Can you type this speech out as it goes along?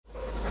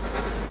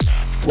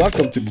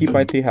Welcome to Keep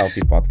IT Healthy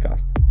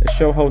podcast, a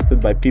show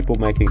hosted by people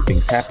making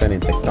things happen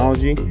in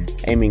technology,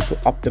 aiming to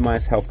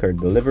optimize healthcare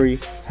delivery,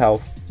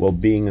 health,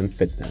 well-being, and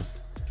fitness.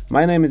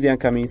 My name is Jan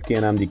Kamiński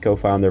and I'm the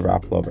co-founder of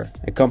Applover,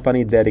 a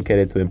company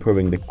dedicated to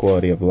improving the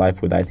quality of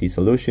life with IT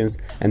solutions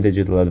and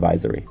digital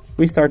advisory.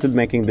 We started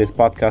making this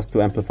podcast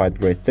to amplify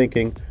great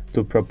thinking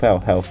to propel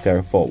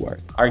healthcare forward.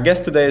 Our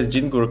guest today is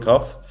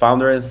Gurkoff,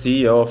 founder and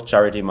CEO of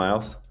Charity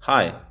Miles.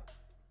 Hi.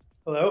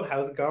 Hello,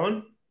 how's it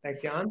going?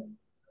 Thanks, Jan.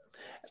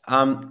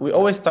 We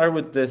always start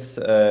with this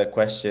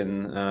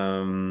question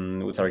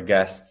with our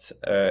guests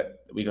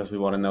because we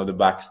want to know the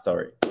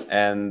backstory.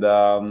 And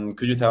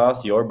could you tell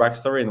us your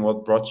backstory and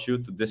what brought you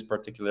to this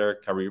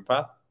particular career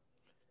path?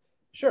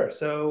 Sure.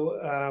 So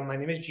my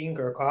name is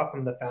Gurkoff.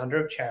 I'm the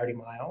founder of Charity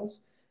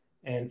Miles.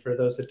 And for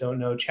those that don't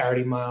know,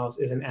 Charity Miles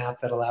is an app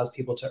that allows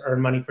people to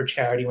earn money for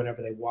charity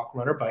whenever they walk,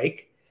 run, or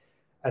bike.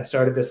 I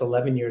started this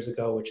 11 years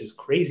ago, which is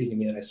crazy to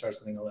me that I started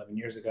something 11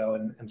 years ago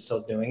and I'm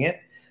still doing it.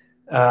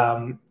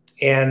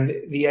 And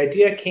the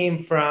idea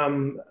came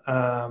from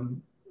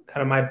kind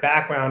of my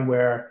background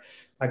where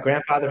my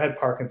grandfather had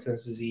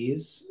Parkinson's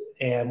disease.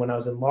 And when I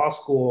was in law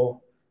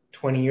school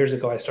 20 years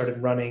ago, I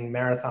started running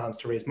marathons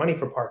to raise money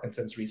for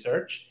Parkinson's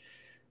research.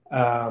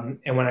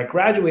 And when I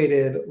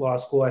graduated law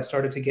school, I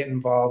started to get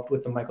involved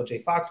with the Michael J.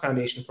 Fox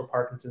Foundation for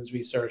Parkinson's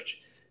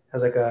Research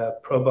as like a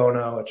pro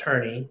bono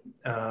attorney.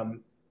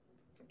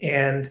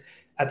 And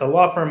at the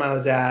law firm I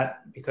was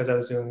at, because I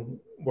was doing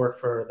work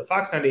for the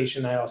Fox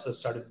Foundation, I also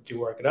started to do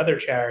work at other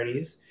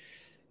charities.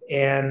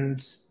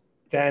 And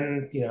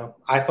then,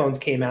 iPhones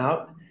came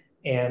out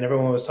and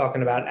everyone was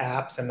talking about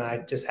apps. And I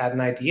just had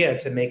an idea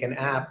to make an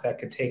app that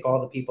could take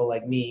all the people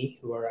like me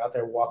who are out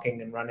there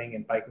walking and running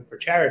and biking for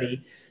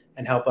charity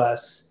and help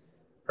us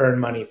earn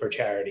money for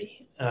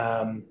charity.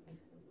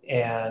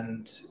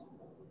 And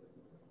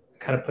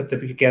kind of put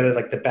together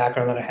like the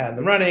background that I had in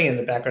the running and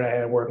the background I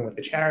had working with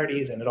the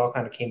charities, and it all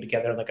kind of came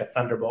together in like a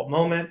thunderbolt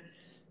moment.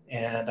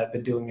 And I've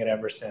been doing it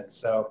ever since.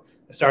 So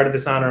I started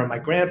this honor of my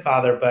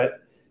grandfather,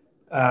 but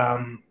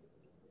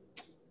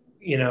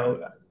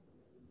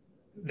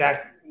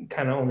that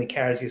kind of only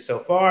carries you so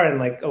far. And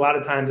like a lot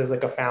of times as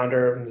like a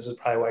founder, and this is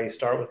probably why you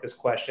start with this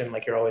question,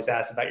 like you're always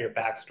asked about your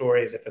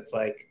backstory, as if it's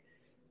like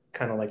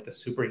kind of like the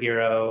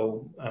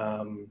superhero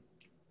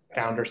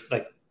founders,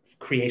 like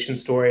creation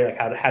story, like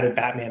how did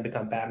Batman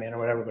become Batman or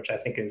whatever, which I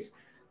think is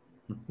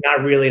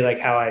not really like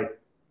how I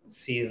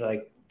see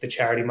like the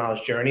Charity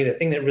Miles journey. The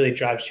thing that really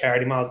drives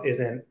Charity Miles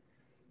isn't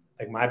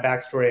like my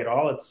backstory at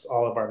all. It's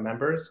all of our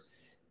members.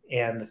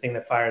 And the thing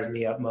that fires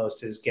me up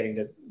most is getting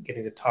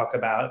to talk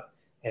about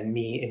and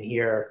meet and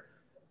hear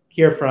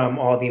from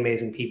all the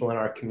amazing people in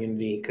our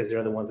community, because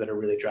they're the ones that are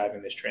really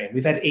driving this train.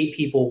 We've had 8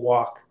 people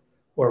walk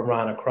or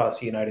run across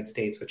the United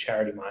States with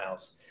Charity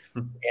Miles.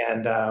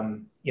 And,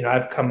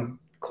 I've come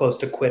close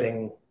to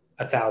quitting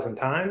 1,000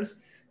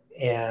 times.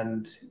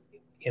 And,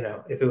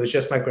 if it was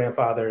just my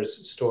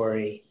grandfather's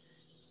story,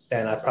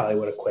 then I probably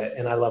would have quit.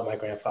 And I love my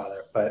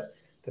grandfather. But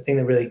the thing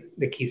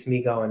that keeps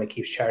me going, that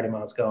keeps Charity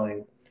Miles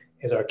going,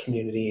 is our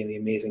community and the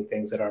amazing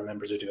things that our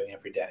members are doing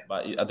every day.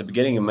 But at the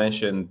beginning, you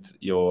mentioned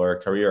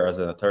your career as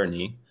an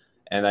attorney.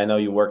 And I know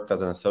you worked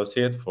as an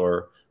associate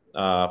for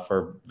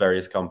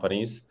various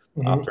companies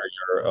after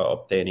you're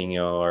obtaining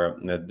your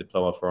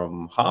diploma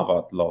from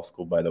Harvard Law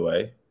School, by the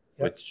way,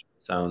 which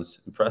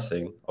sounds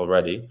impressive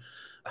already.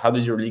 How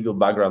did your legal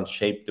background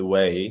shape the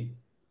way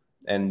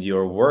and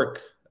your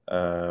work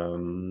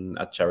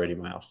at Charity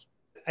Miles?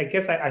 I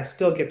guess I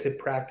still get to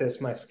practice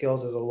my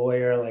skills as a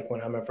lawyer, like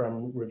whenever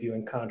I'm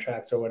reviewing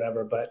contracts or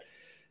whatever. But,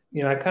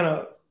 I kind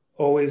of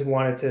always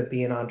wanted to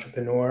be an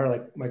entrepreneur.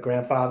 Like my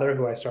grandfather,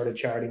 who I started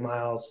Charity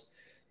Miles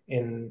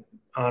in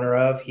honor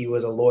of, he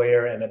was a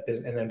lawyer and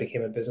then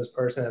became a business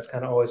person. That's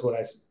kind of always what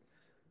I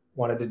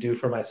wanted to do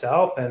for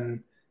myself.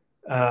 And,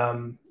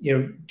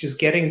 just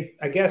getting,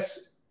 I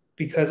guess,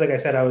 because like I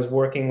said, I was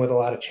working with a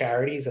lot of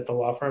charities at the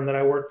law firm that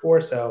I worked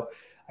for. So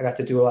I got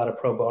to do a lot of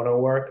pro bono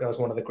work. That was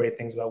one of the great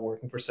things about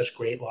working for such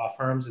great law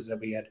firms, is that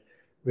we had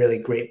really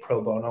great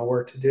pro bono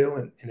work to do,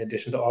 and in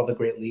addition to all the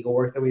great legal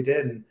work that we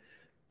did. And,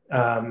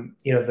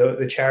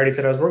 the charities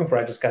that I was working for,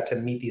 I just got to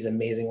meet these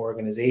amazing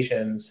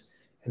organizations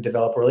and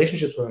develop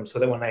relationships with them, so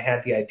that when I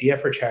had the idea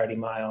for Charity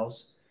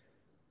Miles,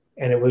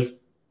 and it was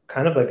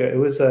kind of like it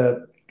was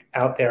a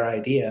out there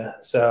idea.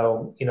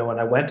 So, when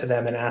I went to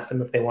them and asked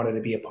them if they wanted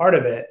to be a part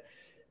of it,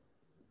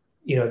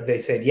 they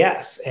said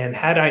yes. And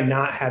had I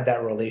not had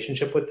that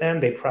relationship with them,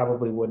 they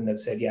probably wouldn't have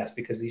said yes,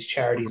 because these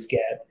charities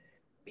get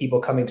people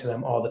coming to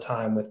them all the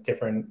time with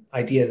different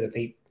ideas that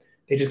they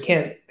just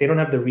can't, they don't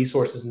have the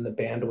resources and the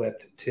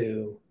bandwidth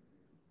to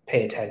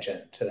pay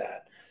attention to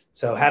that.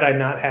 So had I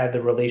not had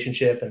the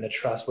relationship and the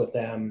trust with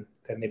them,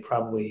 then they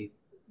probably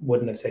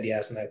wouldn't have said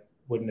yes, and I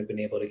wouldn't have been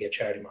able to get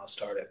Charity Miles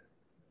started.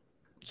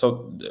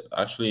 So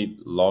actually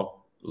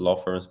law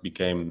firms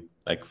became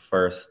like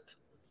first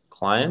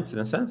clients in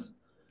a sense?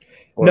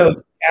 Or?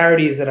 No,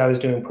 charities that I was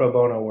doing pro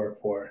bono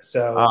work for.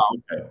 So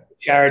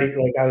charities,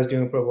 like I was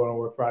doing pro bono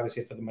work for,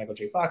 obviously, for the Michael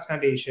J. Fox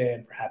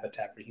Foundation, for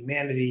Habitat for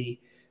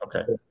Humanity,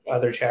 for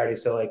other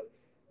charities. So like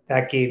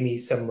that gave me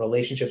some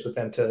relationships with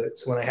them so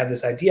when I had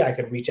this idea, I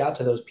could reach out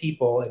to those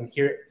people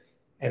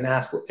and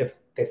ask if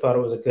they thought it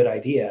was a good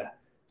idea.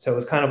 So it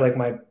was kind of like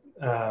my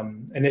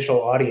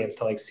initial audience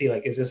to like see,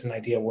 like, is this an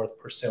idea worth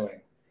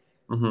pursuing?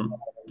 Mm-hmm.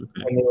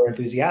 Okay. When they were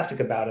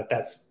enthusiastic about it,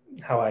 that's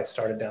how I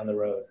started down the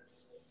road.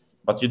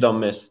 But you don't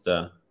miss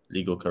the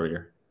legal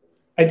career?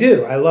 I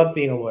do. I love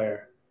being a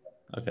lawyer.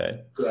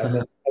 Okay.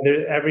 Yeah,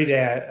 every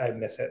day I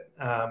miss it.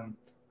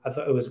 I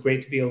thought it was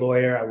great to be a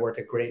lawyer. I worked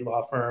at great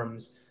law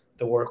firms.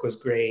 The work was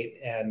great,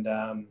 and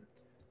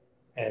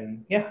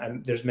yeah,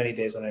 there's many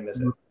days when I miss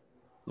it.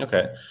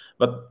 Okay,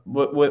 but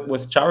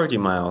with Charity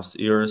Miles,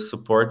 you're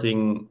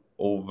supporting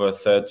over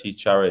 30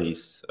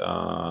 charities,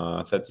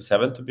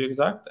 37 to be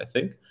exact, I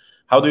think.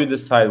 How do you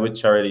decide which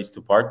charities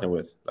to partner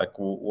with? Like,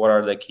 what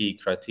are the key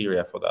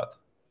criteria for that?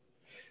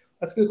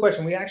 That's a good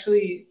question.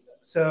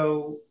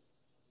 So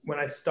when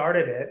I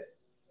started it,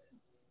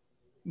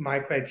 my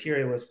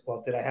criteria was,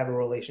 well, did I have a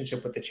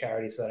relationship with the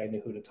charity so that I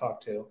knew who to talk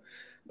to?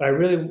 But I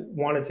really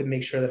wanted to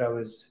make sure that I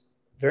was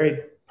very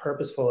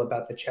purposeful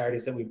about the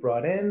charities that we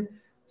brought in,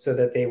 so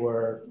that they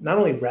were not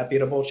only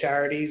reputable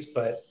charities,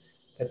 but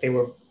that they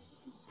were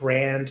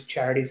brand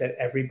charities that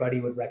everybody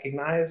would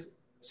recognize,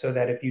 so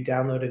that if you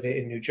downloaded it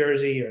in New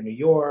Jersey or New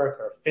York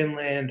or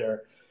Finland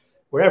or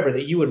wherever,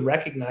 that you would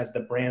recognize the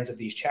brands of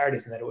these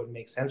charities and that it would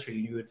make sense for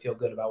you. You would feel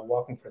good about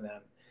walking for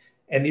them.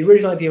 And the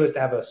original idea was to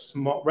have a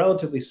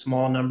relatively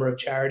small number of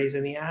charities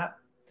in the app.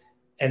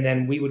 And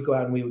then we would go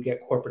out and we would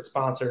get corporate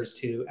sponsors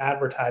to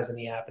advertise in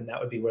the app, and that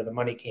would be where the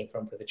money came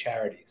from for the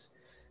charities.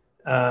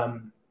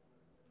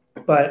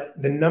 But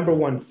the number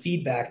one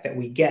feedback that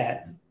we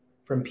get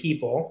from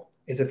people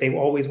is that they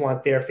always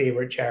want their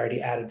favorite charity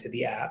added to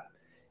the app.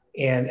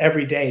 And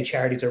every day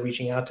charities are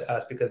reaching out to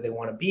us because they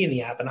want to be in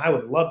the app. And I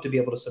would love to be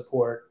able to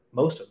support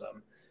most of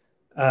them.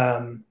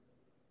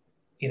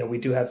 We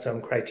do have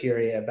some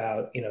criteria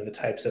about, the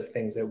types of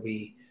things that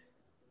we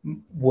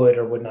would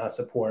or would not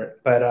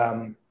support. But,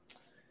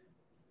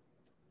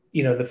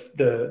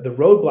 the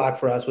roadblock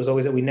for us was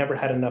always that we never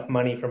had enough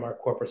money from our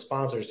corporate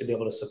sponsors to be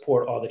able to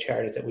support all the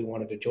charities that we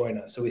wanted to join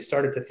us. So we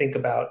started to think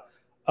about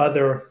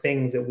other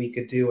things that we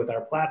could do with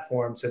our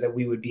platform so that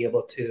we would be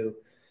able to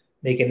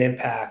make an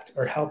impact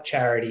or help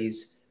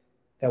charities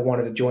that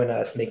wanted to join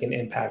us make an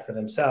impact for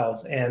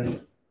themselves.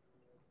 And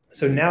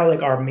so now,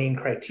 like, our main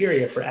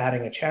criteria for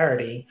adding a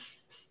charity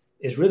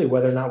is really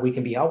whether or not we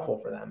can be helpful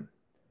for them.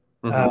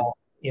 Mm-hmm.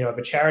 If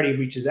a charity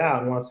reaches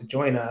out and wants to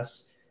join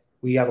us,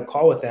 we have a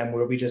call with them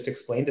where we just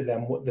explain to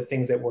them what the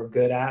things that we're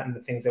good at and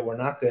the things that we're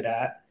not good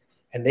at,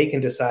 and they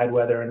can decide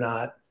whether or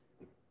not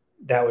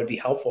that would be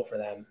helpful for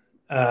them.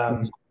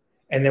 Mm-hmm.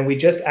 And then we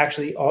just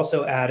actually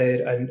also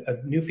added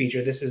a new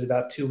feature. This is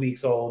about 2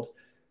 weeks old,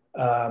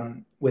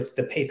 with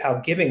the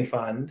PayPal Giving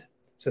Fund.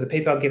 So the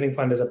PayPal Giving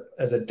Fund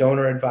is a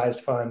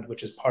donor-advised fund,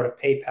 which is part of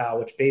PayPal,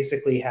 which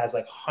basically has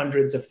like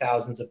hundreds of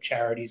thousands of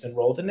charities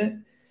enrolled in it.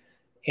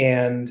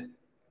 And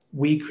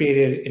we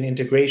created an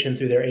integration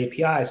through their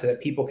API so that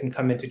people can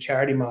come into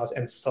Charity Miles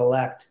and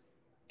select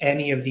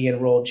any of the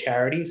enrolled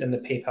charities in the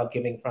PayPal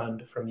Giving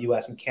Fund from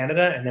US and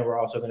Canada. And then we're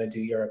also going to do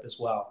Europe as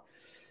well.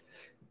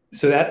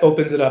 So that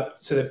opens it up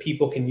so that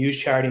people can use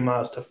Charity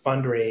Miles to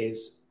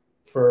fundraise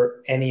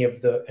for any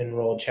of the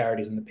enrolled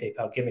charities in the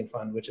PayPal Giving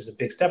Fund, which is a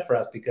big step for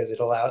us because it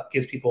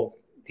gives people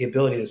the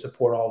ability to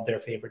support all of their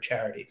favorite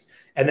charities.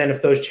 And then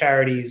if those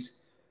charities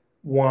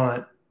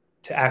want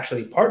to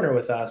actually partner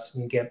with us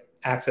and get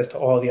access to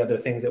all the other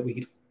things that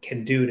we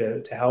can do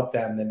to help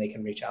them, then they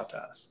can reach out to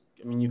us.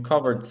 I mean, you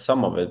covered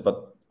some of it,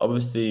 but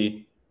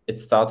obviously it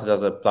started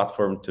as a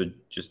platform to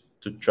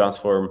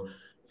transform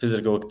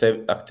physical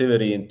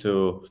activity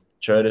into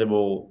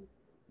charitable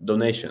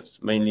donations,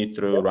 mainly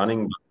through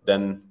running, but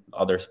then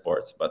other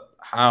sports. But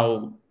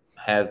how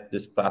has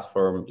this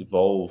platform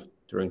evolved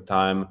during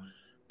time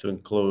to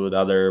include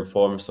other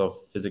forms of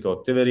physical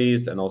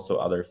activities and also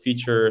other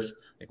features?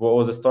 Like, what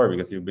was the story?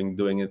 Because you've been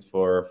doing it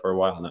for a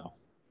while now.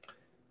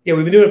 Yeah,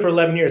 we've been doing it for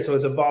 11 years, so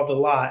it's evolved a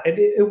lot.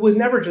 It was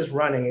never just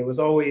running. It was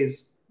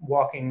always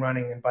walking,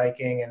 running, and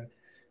biking, and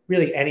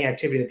really any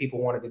activity that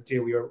people wanted to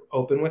do. We were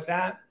open with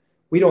that.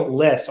 We don't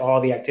list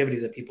all the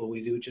activities that people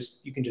we do.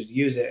 You can just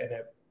use it, and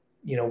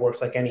it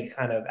works like any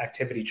kind of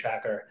activity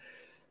tracker.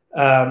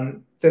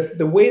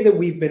 The way that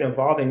we've been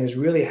evolving is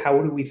really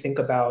how do we think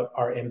about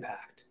our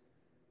impact?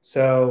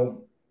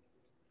 So,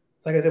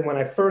 like I said, when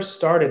I first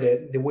started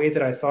it, the way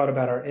that I thought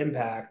about our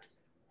impact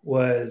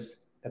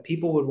was that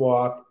people would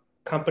walk,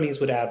 companies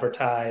would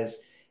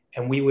advertise,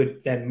 and we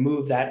would then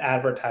move that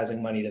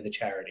advertising money to the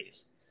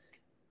charities,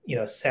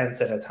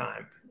 cents at a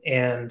time.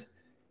 And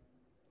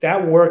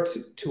that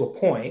worked to a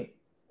point,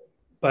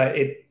 but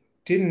it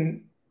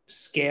didn't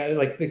scale.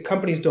 Like, the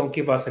companies don't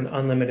give us an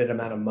unlimited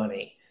amount of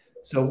money.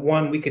 So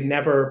one, we could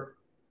never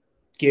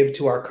give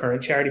to our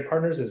current charity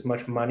partners as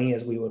much money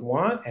as we would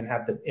want and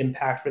have the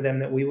impact for them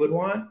that we would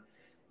want.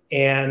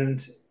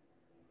 And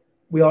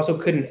we also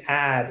couldn't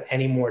add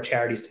any more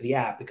charities to the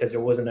app because there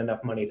wasn't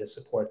enough money to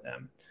support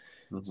them.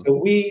 Mm-hmm. So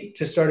we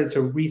just started to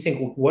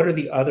rethink, what are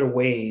the other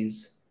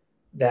ways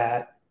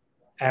that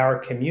our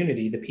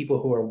community, the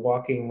people who are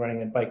walking,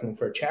 running, and biking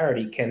for a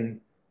charity, can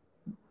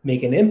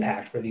make an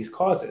impact for these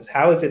causes.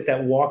 How is it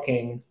that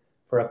walking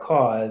for a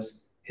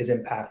cause is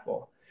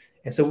impactful?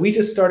 And so we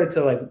just started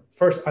to like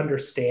first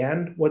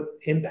understand what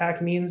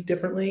impact means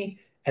differently,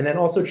 and then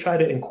also try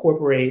to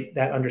incorporate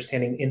that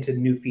understanding into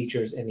new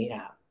features in the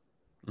app.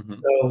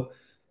 So,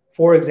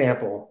 for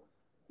example,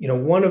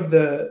 one of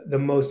the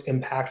most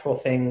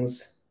impactful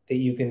things that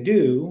you can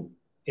do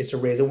is to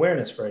raise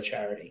awareness for a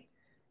charity.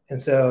 And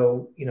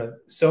so,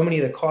 so many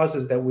of the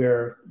causes that we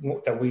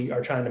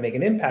are trying to make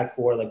an impact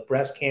for, like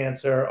breast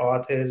cancer,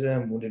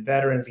 autism, wounded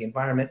veterans, the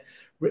environment,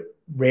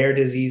 rare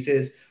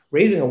diseases,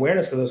 raising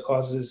awareness for those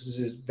causes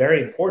is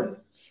very important.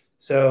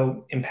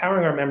 So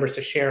empowering our members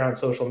to share on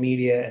social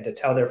media and to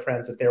tell their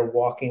friends that they're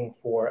walking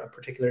for a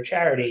particular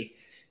charity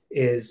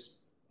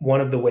is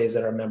one of the ways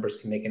that our members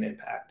can make an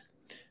impact.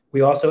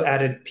 We also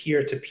added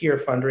peer-to-peer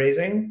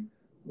fundraising,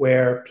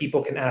 where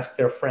people can ask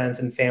their friends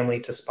and family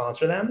to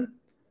sponsor them,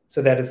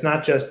 so that it's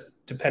not just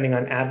depending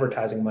on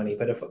advertising money,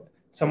 but if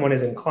someone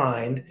is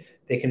inclined,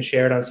 they can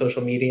share it on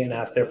social media and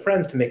ask their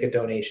friends to make a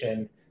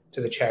donation to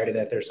the charity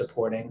that they're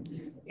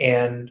supporting.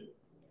 And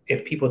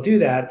if people do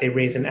that, they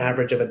raise an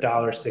average of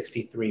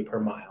 $1.63 per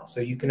mile. So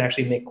you can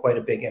actually make quite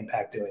a big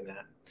impact doing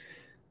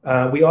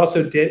that. We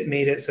also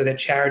made it so that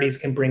charities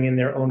can bring in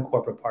their own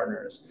corporate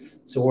partners.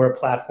 So we're a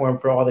platform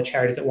for all the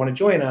charities that want to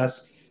join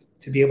us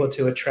to be able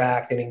to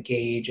attract and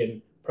engage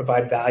and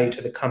provide value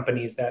to the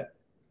companies that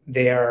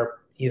they are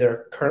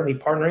either currently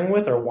partnering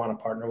with or want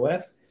to partner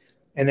with.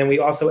 And then we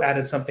also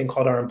added something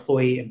called our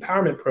Employee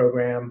Empowerment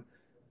Program,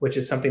 which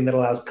is something that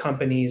allows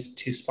companies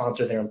to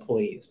sponsor their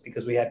employees,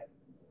 because we had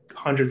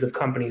hundreds of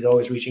companies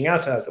always reaching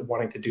out to us and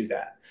wanting to do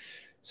that.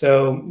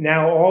 So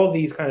now all of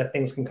these kind of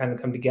things can kind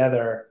of come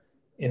together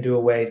into a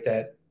way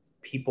that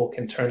people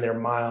can turn their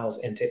miles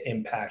into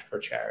impact for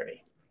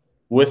charity.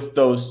 With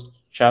those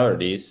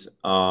charities,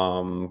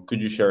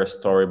 could you share a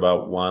story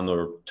about one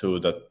or two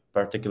that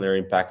particularly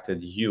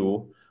impacted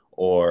you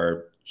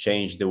or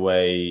changed the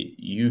way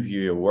you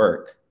view your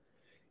work?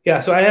 Yeah,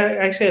 so I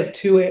actually have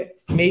two,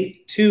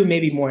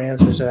 maybe more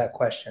answers to that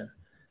question.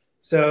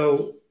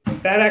 So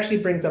that actually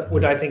brings up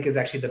what I think is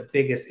actually the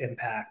biggest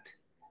impact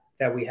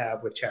that we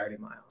have with Charity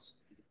Miles.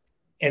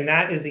 And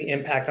that is the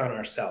impact on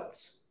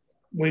ourselves.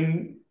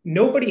 When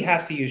nobody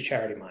has to use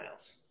Charity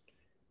Miles.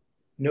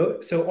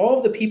 So all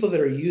of the people that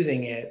are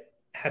using it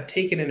have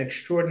taken an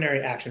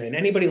extraordinary action. And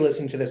anybody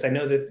listening to this, I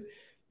know that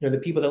the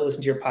people that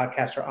listen to your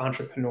podcast are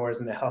entrepreneurs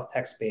in the health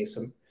tech space.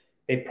 So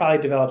they've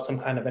probably developed some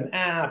kind of an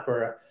app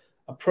or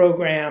a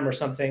program or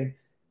something.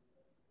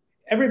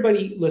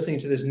 Everybody listening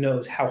to this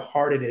knows how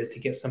hard it is to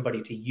get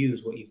somebody to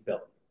use what you've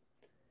built,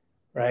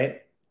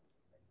 right?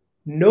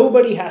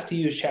 Nobody has to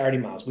use Charity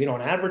Miles. We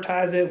don't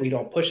advertise it. We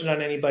don't push it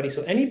on anybody.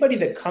 So anybody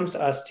that comes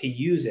to us to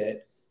use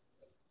it,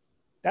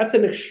 that's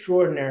an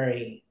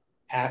extraordinary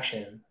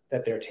action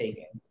that they're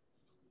taking.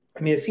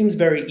 I mean, it seems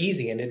very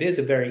easy, and it is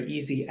a very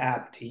easy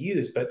app to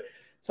use, but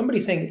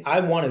somebody saying, I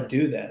want to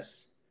do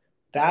this,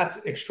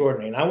 that's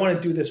extraordinary. And I want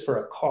to do this for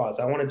a cause.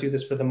 I want to do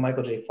this for the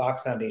Michael J.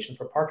 Fox Foundation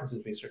for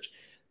Parkinson's research.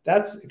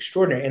 That's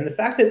extraordinary. And the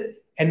fact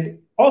that, and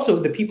also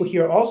the people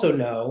here also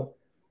know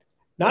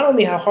not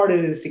only how hard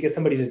it is to get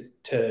somebody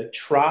to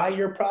try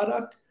your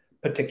product,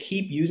 but to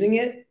keep using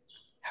it,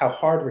 how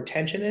hard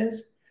retention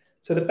is.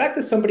 So the fact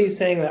that somebody is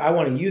saying that I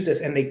want to use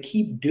this and they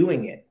keep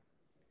doing it,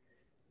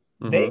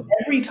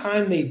 every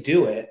time they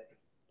do it,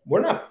 we're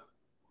not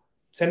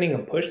sending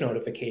them push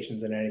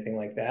notifications and anything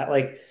like that.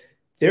 Like,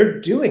 they're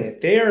doing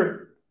it. They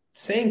are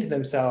saying to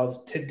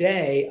themselves,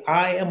 today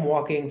I am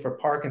walking for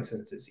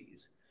Parkinson's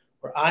disease,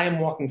 or I am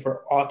walking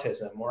for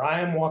autism, or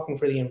I am walking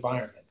for the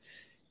environment.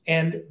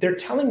 And they're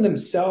telling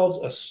themselves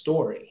a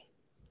story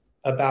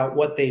about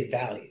what they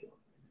value.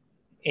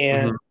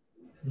 And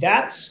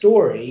that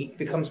story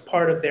becomes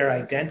part of their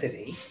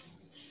identity,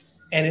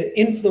 and it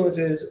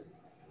influences,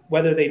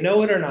 whether they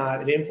know it or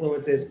not, it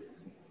influences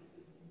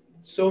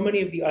so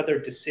many of the other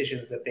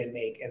decisions that they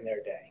make in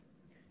their day.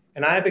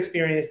 And I've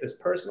experienced this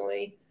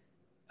personally.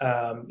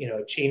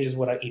 It changes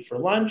what I eat for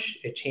lunch.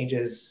 It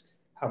changes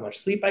how much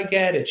sleep I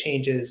get. It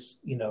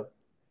changes,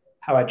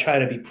 how I try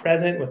to be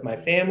present with my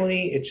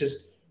family. It's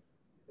just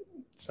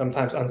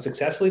sometimes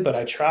unsuccessfully, but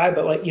I try.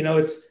 But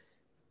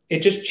it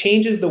just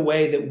changes the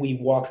way that we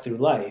walk through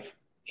life.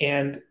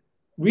 And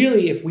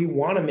really, if we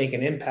want to make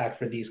an impact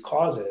for these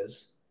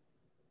causes,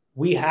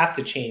 we have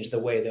to change the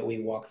way that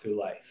we walk through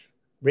life.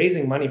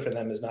 Raising money for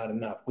them is not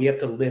enough. We have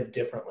to live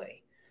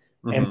differently.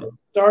 And when we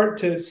start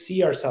to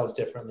see ourselves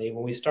differently,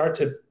 when we start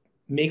to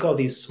make all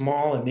these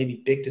small and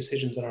maybe big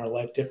decisions in our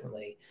life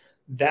differently,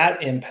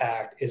 that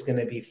impact is going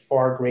to be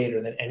far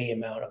greater than any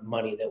amount of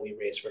money that we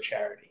raise for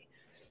charity.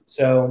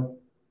 So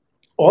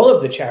all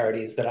of the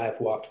charities that I've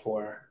walked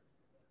for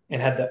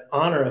and had the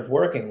honor of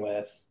working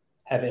with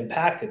have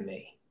impacted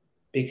me,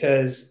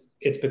 because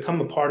it's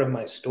become a part of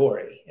my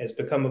story. It's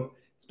become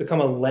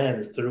a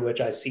lens through which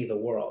I see the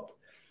world.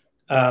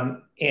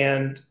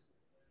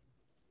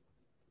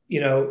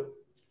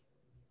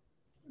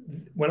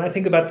 when I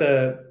think about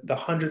the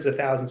hundreds of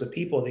thousands of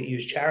people that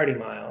use charity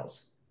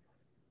miles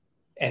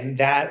and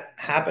that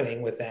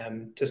happening with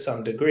them to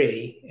some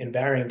degree in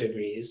varying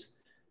degrees,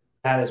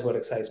 that is what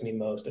excites me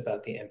most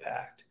about the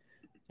impact.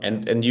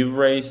 And you've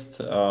raised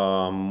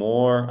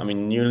more, I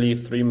mean, nearly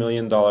 $3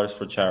 million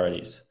for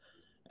charities.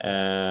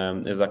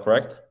 Is that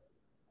correct?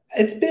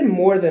 It's been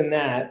more than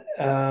that.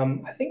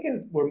 I think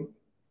we're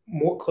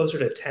more closer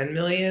to 10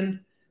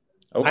 million.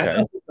 Okay.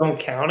 I don't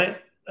count it.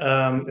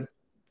 A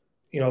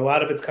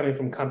lot of it's coming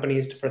from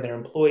companies for their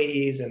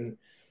employees, and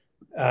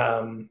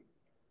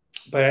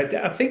but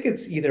I think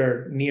it's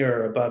either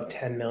near or above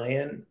 10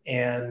 million.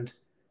 And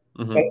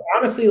but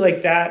honestly,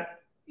 like that,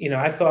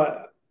 I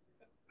thought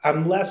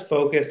I'm less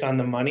focused on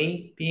the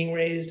money being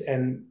raised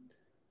and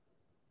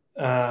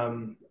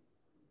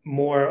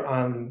more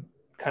on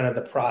kind of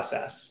the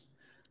process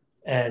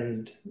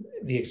and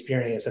the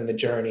experience and the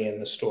journey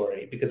and the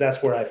story, because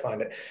that's where I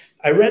find it.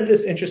 I read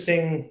this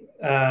interesting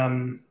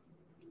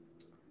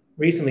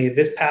recently,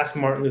 this past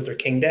Martin Luther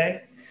King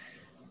Day.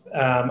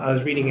 I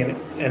was reading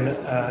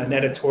an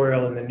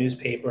editorial in the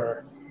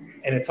newspaper,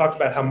 and it talked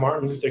about how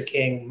Martin Luther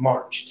King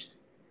marched,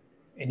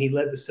 and he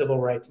led the civil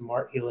rights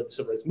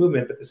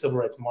movement, but the civil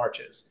rights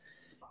marches,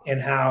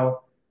 and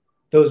how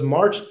those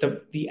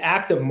the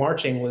act of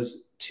marching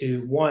was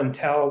to, one,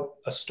 tell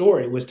a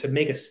story, was to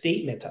make a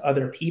statement to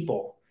other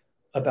people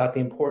about the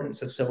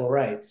importance of civil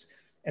rights.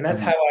 And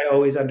that's how I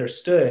always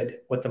understood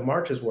what the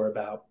marches were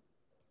about.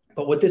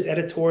 But what this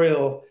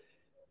editorial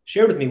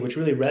shared with me, which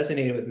really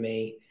resonated with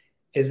me,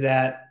 is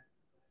that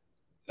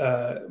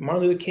Martin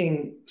Luther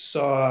King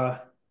saw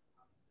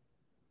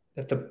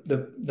that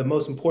the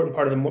most important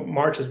part of the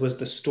marches was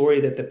the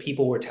story that the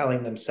people were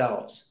telling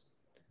themselves,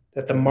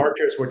 that the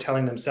marchers were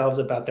telling themselves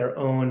about their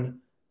own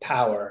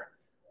power,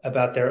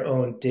 about their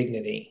own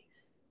dignity.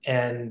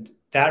 And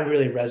that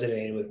really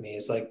resonated with me.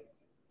 It's like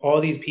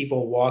all these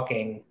people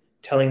walking,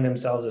 telling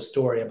themselves a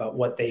story about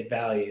what they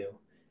value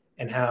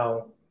and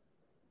how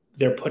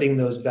they're putting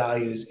those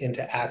values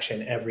into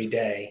action every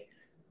day.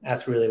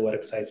 That's really what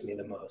excites me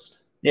the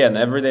most. Yeah, and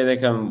every day they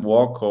can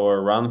walk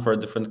or run for a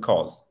different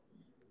cause.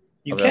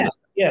 You can,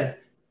 yeah,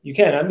 you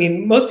can. I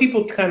mean, most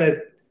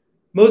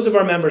of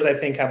our members, I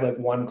think, have like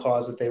one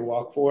cause that they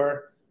walk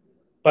for,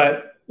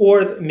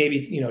 or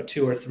maybe,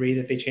 2 or 3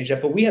 that they change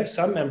up. But we have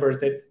some members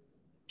that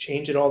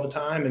change it all the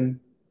time and,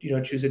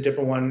 choose a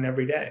different one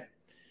every day.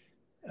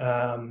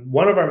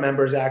 One of our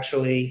members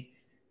actually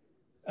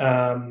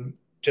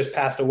just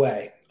passed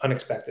away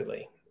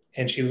unexpectedly.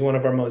 And she was one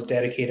of our most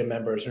dedicated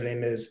members. Her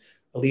name is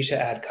Alicia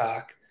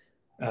Adcock.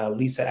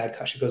 Lisa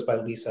Adcock, she goes by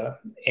Lisa.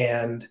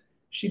 And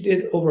she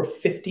did over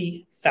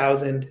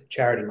 50,000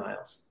 charity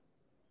miles.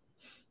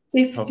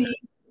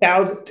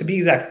 50,000, to be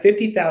exact,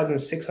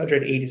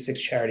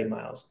 50,686 charity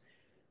miles.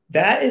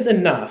 That is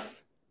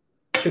enough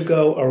to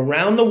go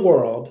around the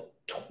world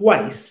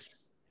twice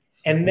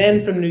and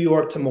then from New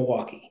York to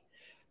Milwaukee.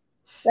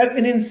 That's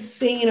an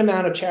insane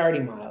amount of charity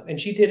miles. And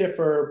she did it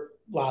for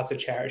lots of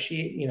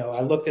charities.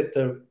 I looked at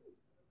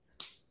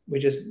we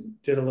just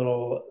did a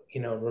little,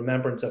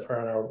 remembrance of her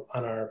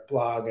on our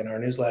blog and our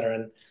newsletter.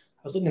 And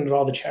I was looking at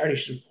all the charities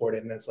she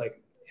supported, and it's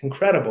like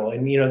incredible.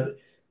 And,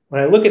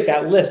 when I look at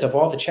that list of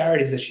all the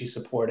charities that she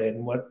supported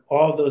and what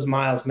all of those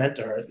miles meant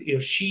to her,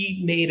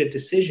 she made a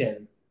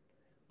decision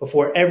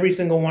before every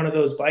single one of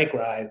those bike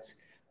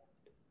rides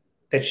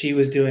that she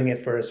was doing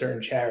it for a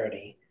certain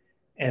charity.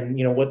 And,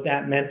 what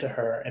that meant to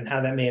her and how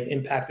that may have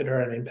impacted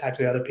her and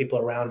impacted other people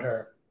around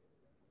her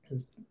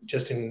is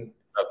just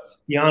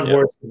beyond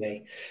words to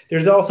me.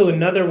 There's also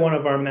another one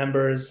of our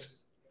members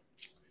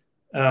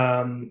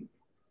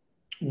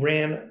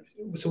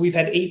so we've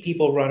had 8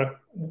 people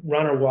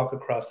run or walk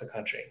across the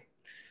country.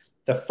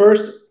 The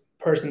first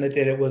person that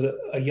did it was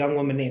a young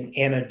woman named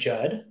Anna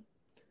Judd.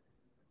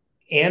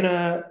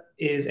 Anna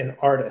is an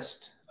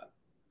artist,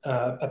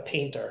 a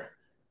painter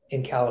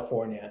in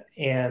California,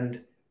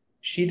 and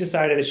she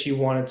decided that she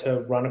wanted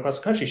to run across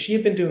the country. She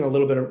had been doing a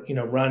little bit of,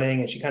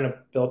 running, and she kind of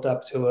built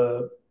up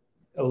to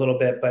a little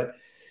bit, but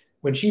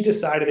when she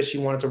decided that she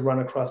wanted to run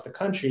across the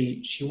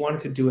country, she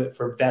wanted to do it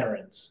for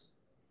veterans.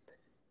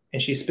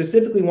 And she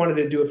specifically wanted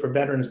to do it for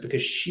veterans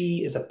because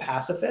she is a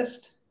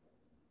pacifist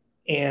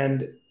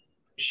and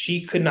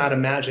she could not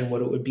imagine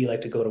what it would be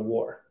like to go to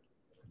war.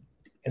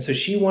 And so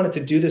she wanted to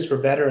do this for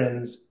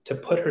veterans to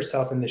put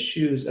herself in the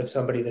shoes of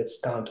somebody that's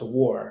gone to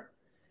war.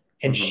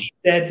 And she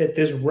said that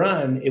this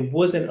run, it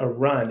wasn't a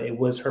run, it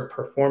was her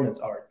performance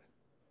art.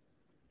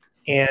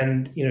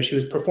 And, she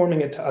was performing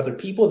it to other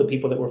people, the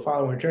people that were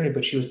following her journey,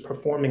 but she was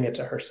performing it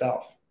to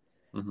herself.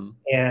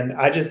 And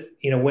I just,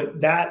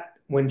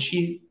 when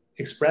she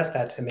expressed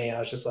that to me, I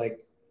was just like,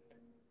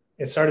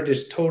 it started to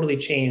just totally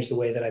change the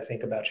way that I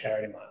think about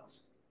charity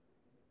miles.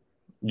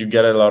 You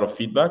get a lot of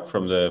feedback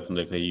from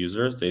the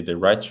users. They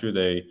write you.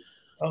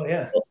 Oh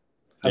yeah.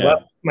 I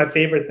love my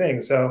favorite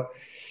thing. So,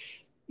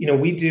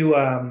 we do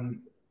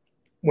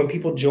when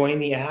people join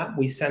the app,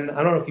 we send.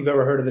 I don't know if you've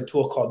ever heard of the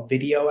tool called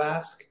Video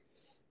Ask.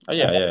 Oh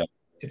yeah, yeah.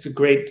 It's a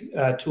great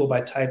tool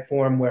by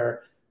Typeform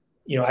where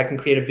I can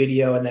create a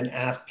video and then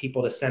ask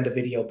people to send a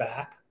video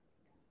back.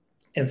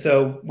 And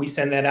so we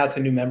send that out to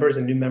new members,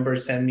 and new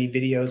members send me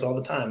videos all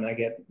the time. And I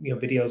get,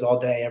 videos all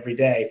day, every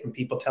day from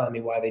people telling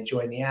me why they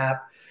joined the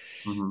app.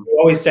 Mm-hmm. We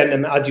always send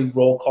them, I'll do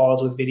roll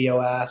calls with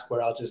Video Ask,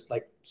 where I'll just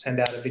like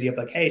send out a video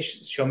like, hey,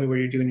 show me where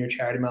you're doing your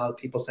charity mile.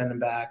 People send them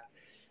back.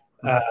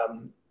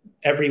 Mm-hmm.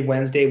 Every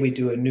Wednesday we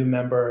do a new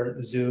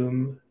member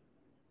Zoom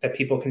that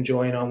people can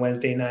join on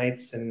Wednesday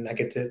nights. And I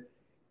get to,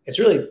 it's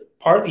really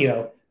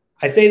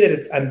I say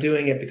that I'm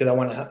doing it because I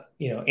want to,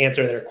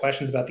 answer their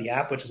questions about the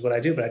app, which is what I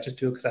do, but I just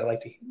do it because I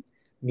like to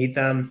meet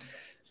them.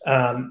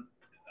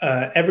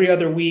 Every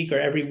other week or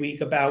every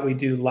week we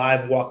do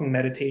live walking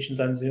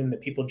meditations on Zoom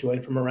that people join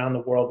from around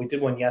the world. We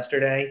did one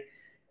yesterday.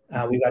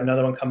 We got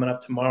another one coming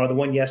up tomorrow. The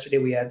one yesterday,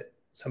 we had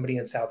somebody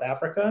in South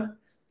Africa.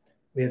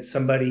 We had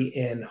somebody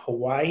in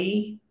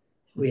Hawaii.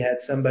 We had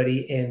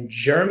somebody in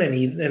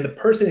Germany. And the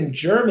person in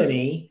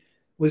Germany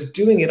was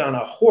doing it on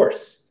a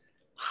horse.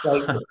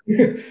 And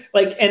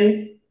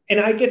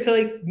I get to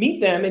like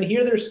meet them and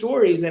hear their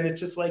stories. And it's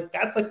just like,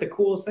 that's like the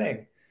coolest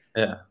thing.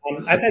 Yeah.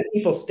 I've had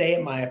people stay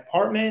at my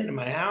apartment and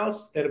my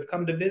house that have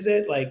come to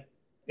visit. Like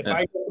if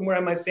I go somewhere, I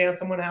might stay on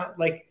someone's house.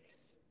 Like,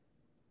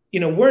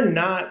 we're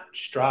not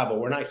Strava.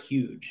 We're not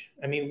huge.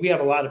 I mean, we have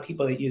a lot of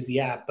people that use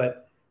the app,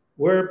 but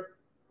we're,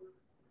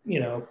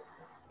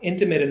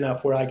 intimate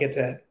enough where I get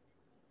to,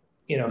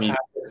 have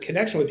this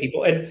connection with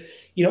people. And,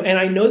 and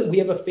I know that we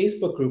have a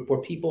Facebook group where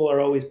people are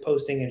always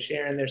posting and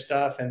sharing their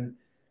stuff. And,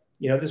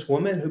 this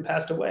woman who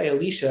passed away,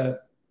 Alicia,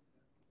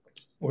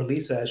 or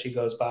Lisa, as she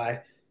goes by,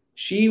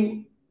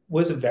 she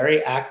was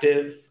very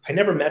active. I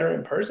never met her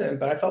in person,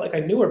 but I felt like I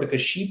knew her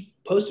because she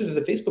posted to the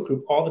Facebook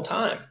group all the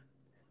time,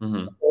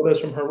 photos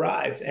from her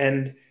rides.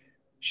 And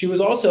she was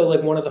also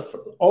like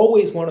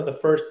always one of the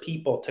first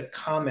people to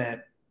comment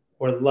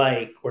or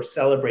like or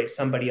celebrate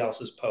somebody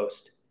else's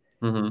post.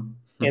 And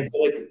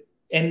so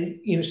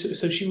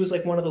so she was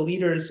like one of the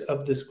leaders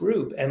of this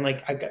group. And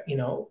like, I got,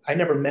 I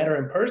never met her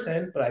in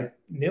person, but I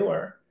knew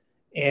her.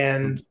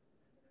 And,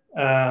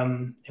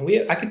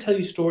 I could tell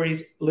you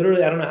stories,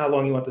 literally, I don't know how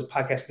long you want this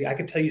podcast to be. I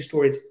could tell you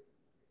stories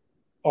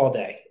all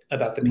day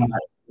about the people in the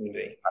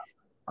community.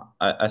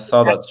 I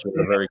saw that.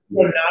 Very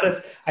cool.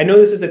 I know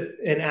this is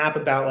an app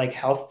about like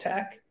health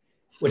tech,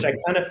 which I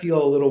kind of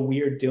feel a little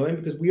weird doing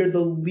because we are the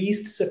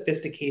least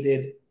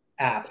sophisticated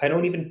app. I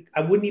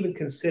wouldn't even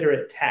consider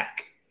it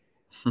tech.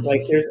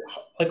 Like there's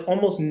like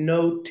almost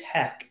no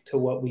tech to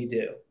what we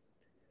do.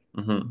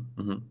 No,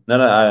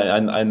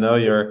 I know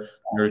you're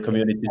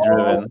community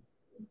driven.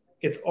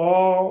 It's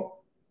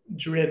all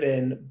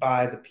driven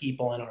by the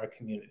people in our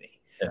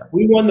community. Yeah.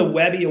 We won the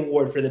Webby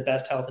Award for the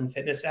best health and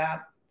fitness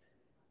app.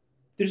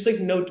 There's like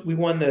we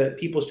won the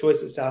People's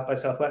Choice at South by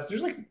Southwest.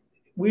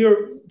 We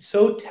are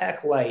so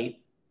tech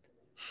light.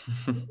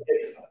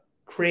 It's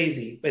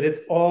crazy, but it's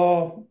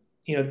all,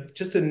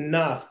 just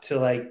enough to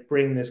like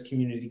bring this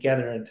community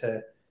together and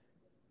to,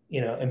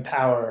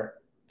 empower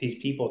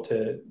these people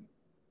to,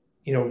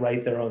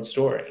 write their own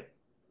story.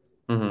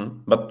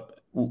 But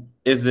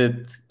is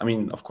it, I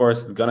mean, of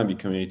course it's gonna be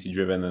community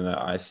driven, and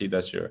I see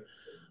that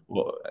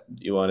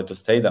you wanted to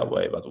stay that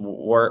way, but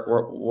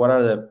what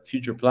are the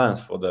future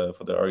plans for the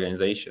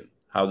organization?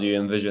 How do you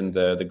envision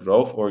the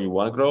growth, or you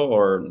want to grow,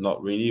 or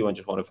not really? You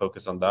just want to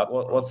focus on that?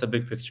 What's the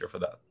big picture for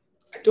that?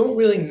 I don't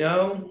really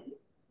know.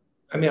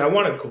 I mean, I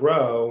want to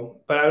grow,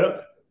 but I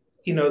don't,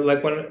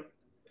 like when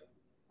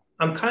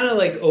I'm kind of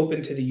like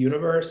open to the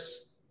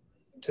universe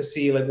to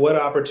see like what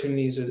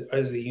opportunities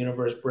is the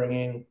universe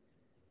bringing.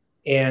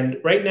 And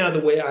right now,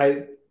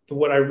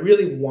 what I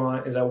really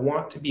want is I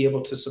want to be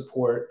able to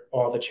support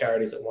all the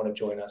charities that want to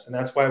join us. And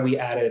that's why we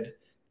added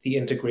the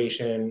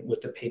integration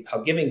with the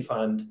PayPal Giving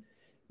Fund,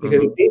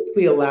 because it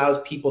basically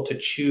allows people to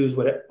choose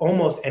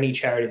almost any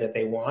charity that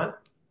they want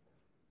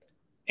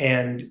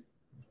and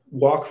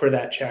walk for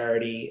that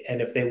charity.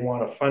 And if they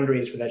want to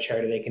fundraise for that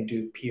charity, they can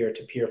do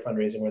peer-to-peer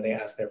fundraising where they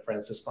ask their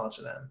friends to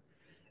sponsor them.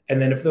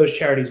 And then if those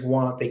charities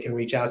want, they can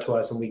reach out to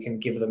us and we can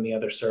give them the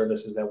other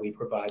services that we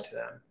provide to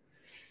them.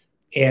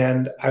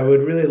 And I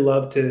would really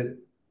love to,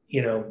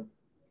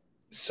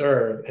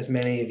 serve as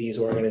many of these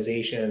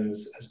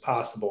organizations as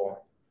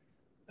possible.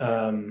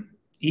 And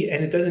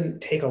it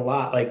doesn't take a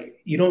lot. Like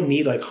you don't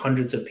need like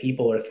hundreds of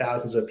people or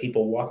thousands of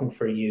people walking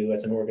for you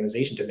as an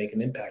organization to make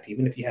an impact.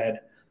 Even if you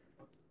had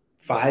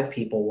 5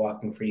 people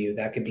walking for you,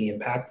 that could be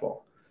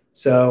impactful.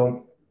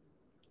 So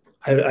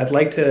I'd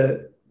like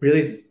to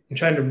I'm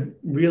trying to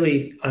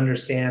really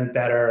understand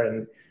better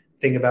and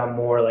think about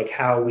more like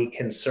how we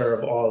can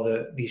serve all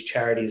these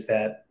charities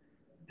that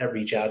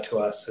reach out to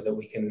us so that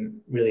we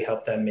can really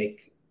help them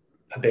make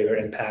a bigger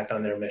impact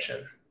on their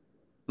mission.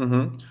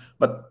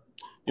 But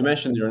you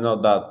mentioned you're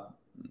not that,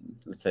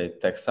 let's say,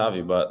 tech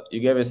savvy, but you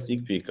gave a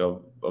sneak peek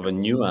of a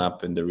new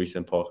app in the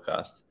recent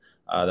podcast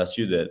that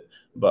you did.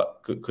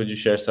 But could you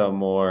share some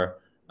more?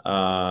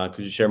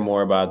 Could you share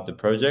more about the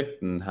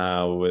project and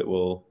how it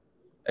will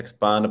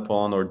expand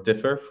upon or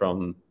differ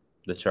from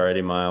the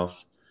charity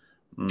miles?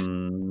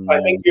 I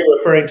think you're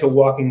referring to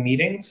walking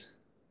meetings.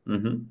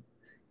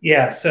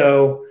 Yeah.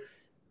 So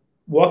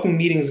walking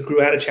meetings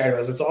grew out of charity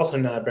miles. It's also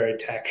not very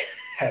tech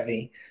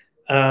heavy.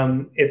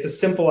 It's a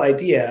simple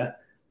idea,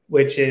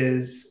 which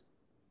is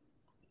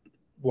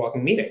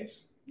walking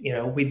meetings.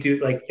 We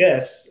do like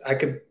this. I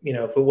could,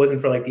 if it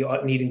wasn't for like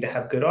the needing to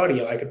have good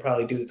audio, I could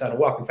probably do this on a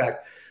walk. In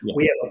fact,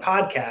 we have a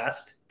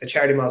podcast, the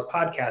Charity Miles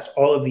podcast.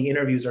 All of the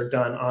interviews are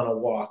done on a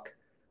walk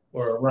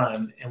or a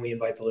run, and we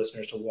invite the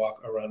listeners to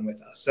walk or run with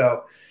us.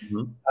 So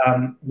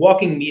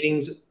walking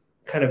meetings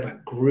kind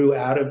of grew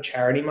out of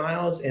Charity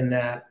Miles in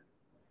that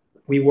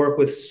we work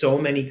with so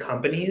many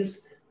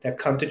companies that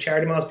come to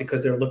Charity Miles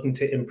because they're looking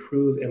to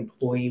improve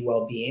employee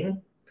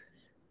well-being.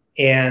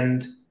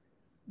 And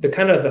the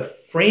kind of the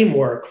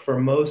framework for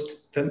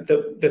most,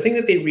 the thing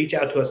that they reach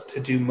out to us to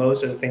do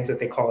most are the things that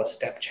they call a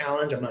step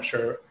challenge. I'm not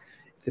sure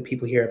if the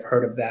people here have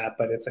heard of that,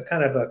 but it's a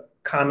kind of a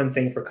common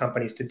thing for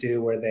companies to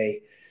do where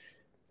they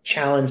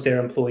challenge their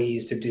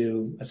employees to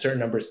do a certain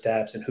number of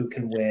steps and who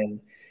can win.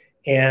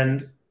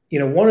 And,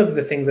 one of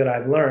the things that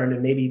I've learned,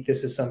 and maybe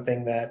this is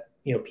something that,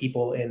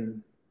 people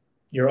in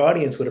your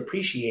audience would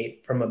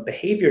appreciate from a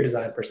behavior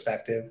design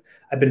perspective.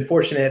 I've been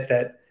fortunate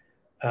that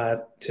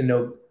to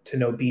know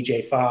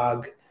BJ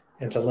Fogg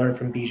and to learn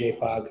from BJ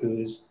Fogg,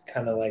 who's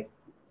kind of like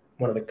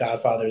one of the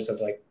godfathers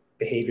of like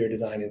behavior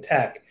design and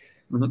tech.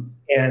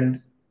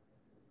 And,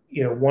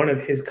 one of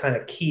his kind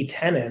of key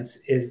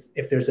tenets is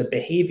if there's a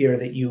behavior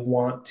that you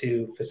want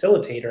to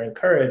facilitate or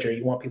encourage, or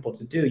you want people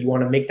to do, you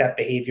want to make that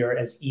behavior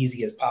as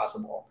easy as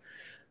possible.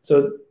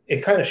 So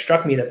it kind of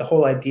struck me that the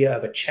whole idea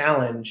of a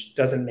challenge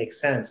doesn't make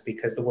sense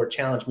because the word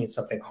challenge means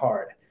something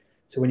hard.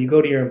 So when you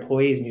go to your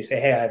employees and you say,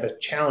 hey, I have a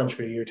challenge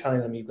for you, you're telling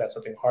them you've got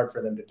something hard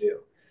for them to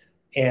do.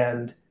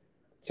 And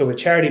so with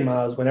Charity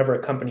Miles, whenever a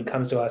company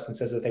comes to us and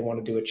says that they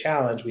want to do a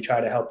challenge, we try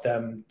to help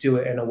them do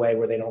it in a way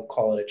where they don't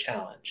call it a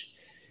challenge.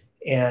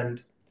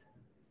 And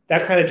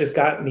that kind of just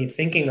got me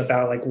thinking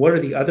about like, what are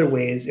the other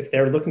ways if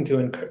they're looking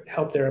to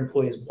help their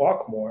employees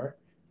walk more,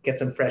 get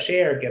some fresh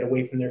air, get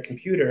away from their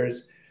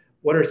computers,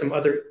 what are some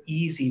other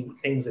easy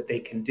things that they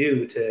can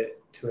do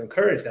to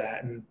encourage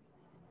that? And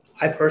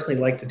I personally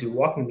like to do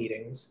walking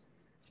meetings.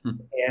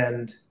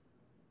 And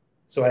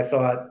so I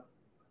thought,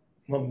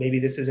 well, maybe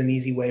this is an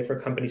easy way for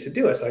companies to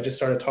do it. So I just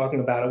started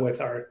talking about it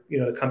with our,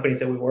 the companies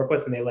that we work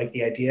with, and they like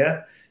the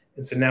idea.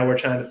 And so now we're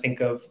trying to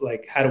think of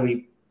like, how do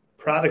we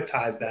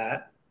productize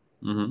that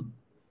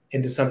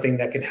into something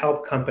that could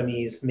help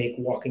companies make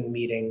walking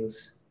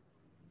meetings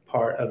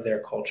part of their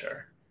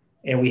culture.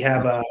 And we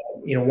have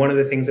one of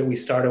the things that we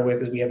started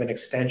with is we have an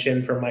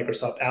extension for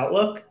Microsoft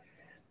Outlook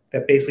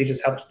that basically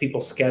just helps people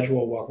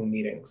schedule walking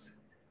meetings.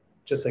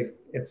 Just like,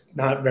 it's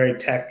not very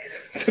tech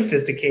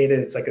sophisticated.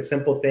 It's like a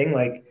simple thing.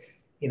 Like,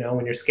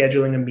 when you're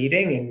scheduling a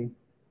meeting and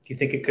you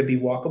think it could be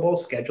walkable,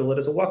 schedule it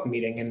as a walk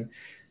meeting. And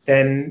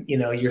then,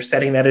 you're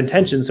setting that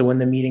intention. So when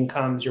the meeting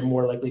comes, you're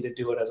more likely to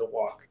do it as a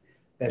walk.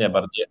 But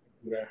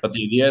the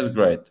idea is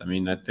great. I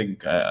mean, I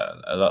think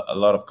a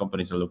lot of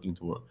companies are looking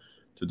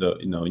to the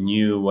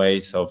new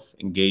ways of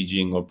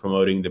engaging or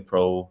promoting the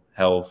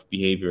pro-health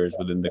behaviors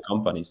within the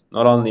companies.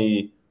 Not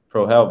only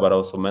pro-health, but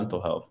also mental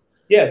health.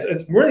 Yeah,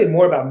 it's really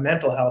more about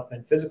mental health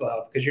than physical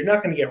health, because you're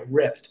not going to get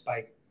ripped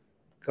by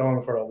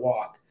going for a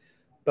walk.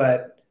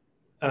 But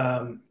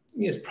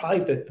it's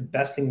probably the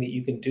best thing that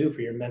you can do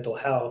for your mental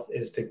health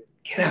is to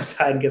get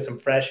outside and get some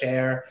fresh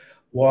air,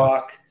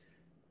 walk.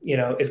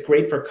 It's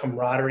great for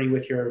camaraderie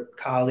with your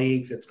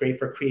colleagues. It's great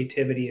for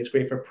creativity. It's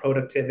great for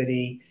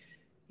productivity.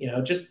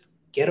 Just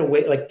get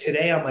away. Like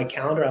today on my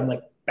calendar, I'm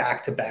like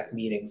back-to-back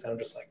meetings. I'm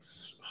just like,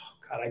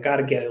 oh God, I got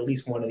to get at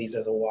least one of these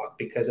as a walk,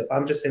 because if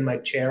I'm just in my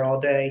chair all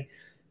day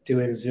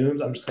doing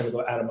Zooms, I'm just going to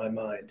go out of my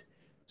mind.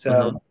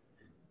 So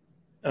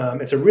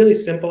it's a really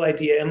simple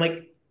idea. And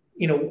like,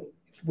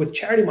 with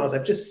Charity Miles,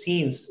 I've just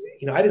seen,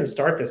 I didn't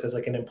start this as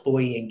like an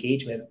employee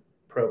engagement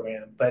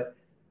program, but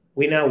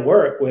we now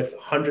work with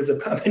hundreds of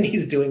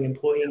companies doing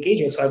employee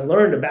engagement. So I've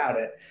learned about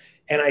it,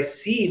 and I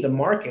see the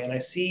market, and I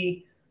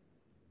see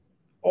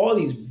all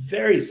these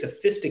very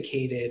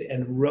sophisticated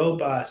and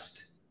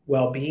robust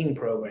well-being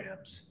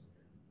programs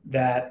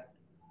that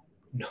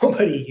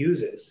nobody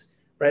uses,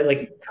 right?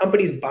 Like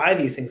companies buy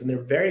these things and they're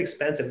very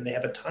expensive and they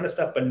have a ton of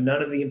stuff, but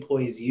none of the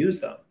employees use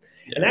them.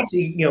 Yeah. And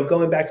actually,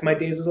 going back to my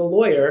days as a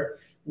lawyer,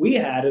 we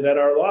had it at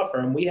our law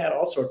firm. We had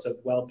all sorts of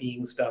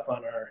well-being stuff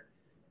on our,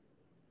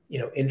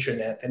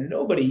 intranet that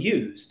nobody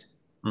used.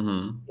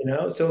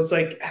 So it's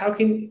like,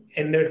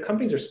 and their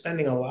companies are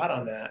spending a lot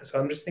on that. So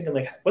I'm just thinking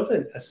like, what's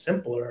a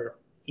simpler,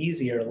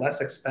 easier,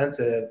 less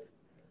expensive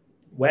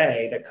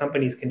way that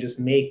companies can just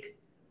make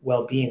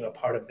well-being a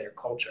part of their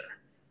culture?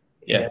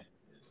 Yeah.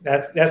 And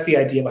that's the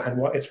idea behind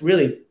what it's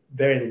really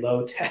very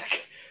low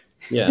tech.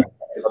 Yeah.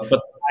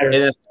 But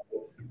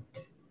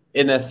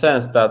in a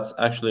sense, that's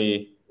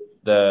actually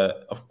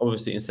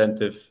obviously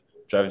incentive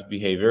drives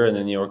behavior. And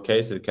in your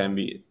case, it can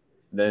be,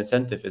 the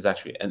incentive is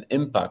actually an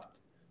impact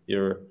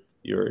you're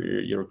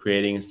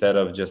creating instead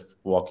of just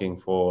walking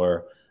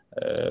for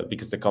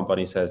because the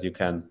company says you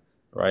can,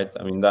 right?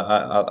 I mean,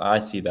 I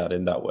see that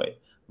in that way.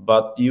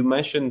 But you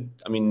mentioned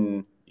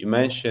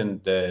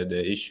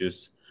the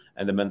issues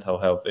and the mental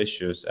health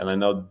issues, and I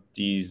know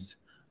these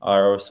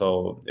are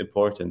also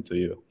important to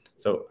you.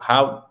 So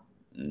how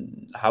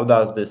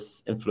does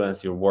this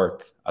influence your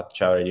work at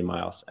Charity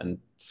Miles, and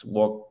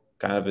what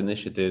kind of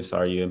initiatives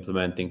are you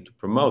implementing to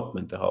promote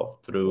mental health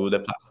through the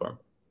platform?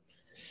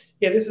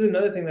 Yeah, this is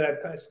another thing that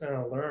I've kind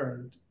of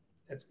learned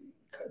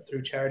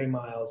through Charity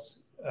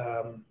Miles.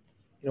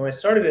 When I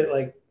started it,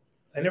 like,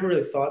 I never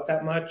really thought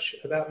that much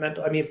about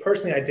mental. I mean,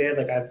 personally, I did.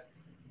 Like,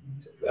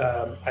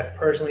 I've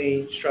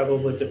personally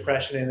struggled with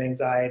depression and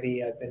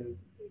anxiety. I've been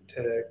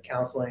to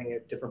counseling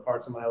at different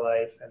parts of my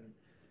life,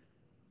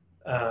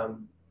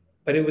 and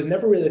but it was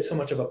never really so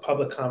much of a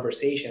public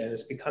conversation. And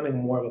it's becoming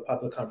more of a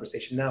public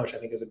conversation now, which I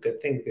think is a good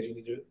thing, because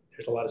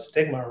there's a lot of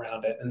stigma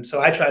around it. And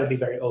so I try to be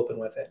very open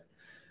with it.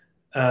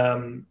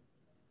 And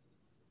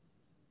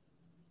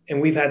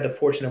we've had the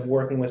fortune of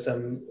working with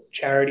some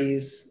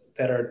charities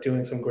that are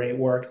doing some great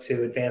work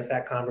to advance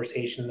that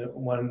conversation. The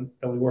one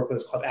that we work with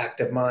is called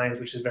Active Minds,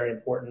 which is very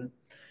important.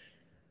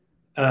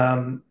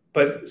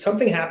 But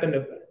something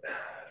happened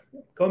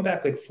going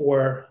back like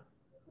 4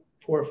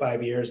 or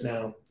 5 years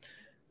now,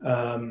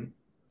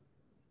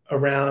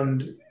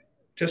 around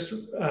just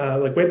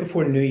like right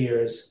before New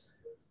Year's.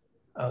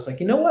 I was like,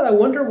 you know what? I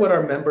wonder what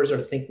our members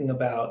are thinking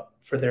about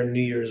for their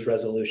New Year's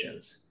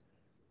resolutions.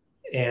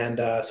 And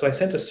so I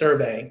sent a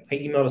survey. I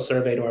emailed a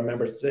survey to our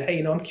members and said,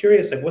 hey, I'm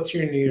curious, like, what's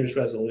your New Year's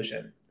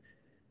resolution?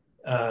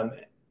 And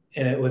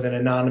it was an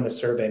anonymous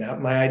survey. Now,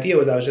 my idea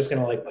was I was just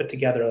going to like put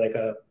together like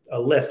a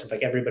list of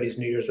like everybody's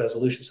New Year's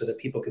resolution so that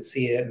people could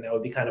see it, and that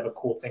would be kind of a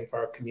cool thing for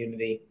our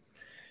community.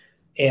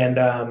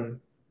 And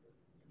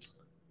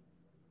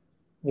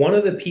one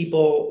of the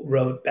people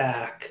wrote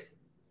back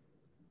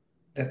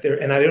that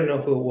and I don't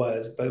know who it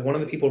was, but one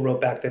of the people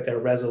wrote back that their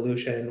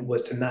resolution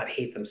was to not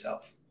hate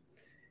themselves.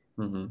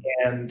 Mm-hmm.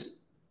 And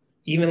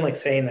even like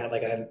saying that,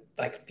 like, I'm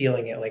like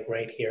feeling it like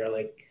right here,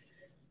 like,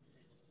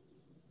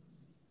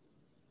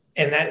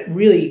 and that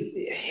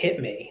really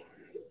hit me.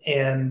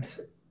 And,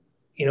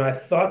 I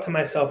thought to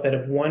myself that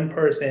if one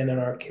person in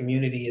our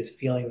community is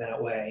feeling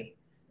that way,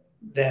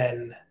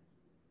 then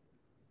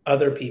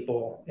other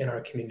people in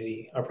our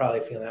community are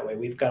probably feeling that way.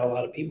 We've got a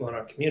lot of people in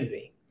our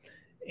community,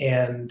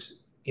 and,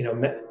 I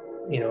don't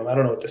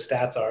know what the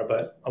stats are,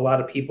 but a lot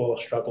of people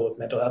struggle with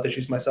mental health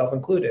issues, myself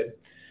included.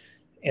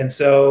 And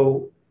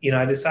so,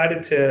 I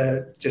decided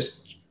to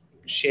just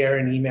share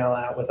an email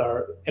out with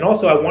and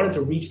also I wanted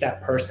to reach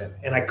that person,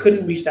 and I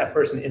couldn't reach that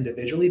person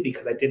individually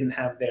because I didn't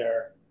have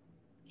their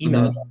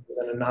email. Mm-hmm. It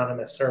was an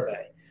anonymous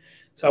survey.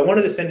 So I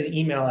wanted to send an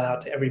email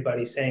out to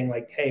everybody saying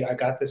like, hey, I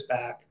got this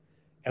back,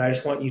 and I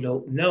just want you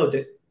to know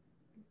that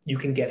you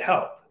can get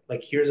help.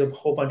 Like, here's a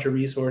whole bunch of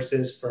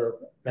resources for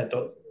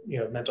mental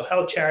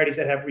health charities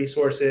that have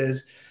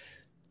resources,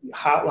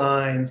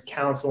 hotlines,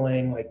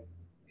 counseling. Like,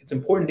 it's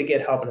important to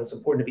get help, and it's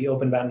important to be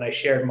open about it. And I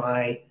shared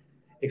my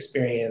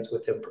experience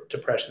with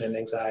depression and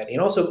anxiety.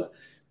 And also,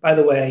 by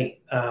the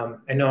way,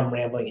 I know I'm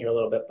rambling here a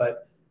little bit,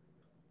 but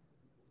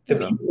the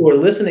people who are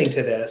listening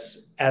to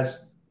this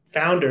as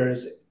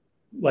founders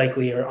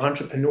likely are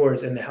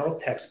entrepreneurs in the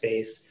health tech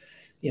space.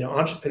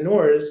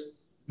 Entrepreneurs,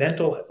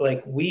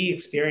 we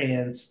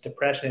experience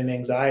depression and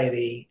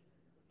anxiety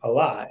a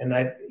lot. And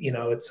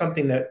it's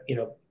something that,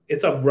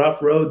 it's a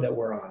rough road that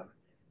we're on.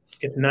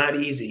 It's not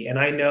easy. And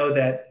I know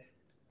that,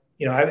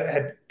 I've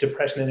had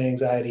depression and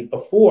anxiety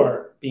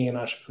before being an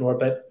entrepreneur,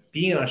 but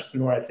being an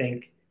entrepreneur, I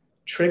think,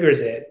 triggers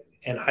it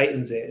and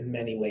heightens it in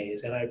many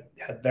ways. And I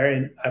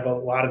have a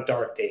lot of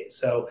dark days.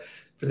 So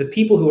for the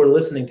people who are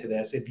listening to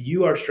this, if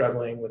you are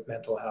struggling with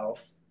mental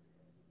health,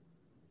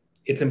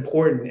 it's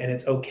important, and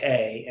it's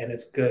okay, and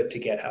it's good to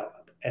get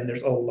help. And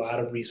there's a lot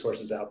of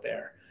resources out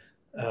there.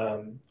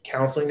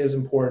 Counseling is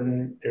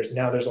important.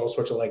 There's all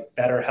sorts of like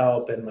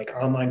BetterHelp and like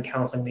online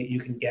counseling that you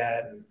can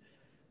get.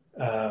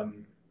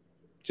 And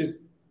just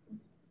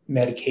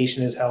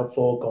medication is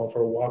helpful. Going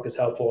for a walk is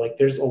helpful. Like,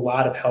 there's a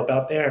lot of help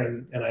out there,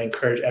 and I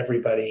encourage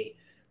everybody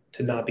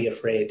to not be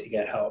afraid to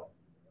get help.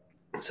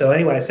 So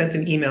anyway, I sent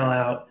an email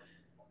out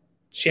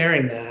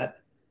sharing that,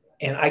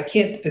 and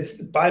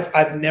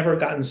I've never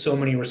gotten so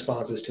many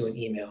responses to an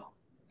email.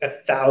 I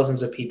have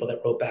thousands of people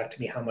that wrote back to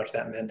me how much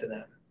that meant to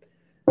them.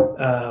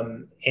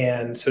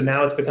 And so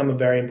now it's become a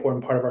very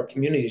important part of our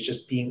community, is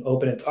just being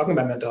open and talking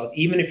about mental health.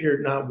 Even if you're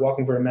not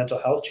walking for a mental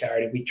health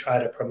charity, we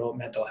try to promote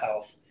mental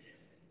health,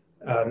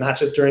 not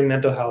just during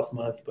Mental Health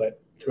Month,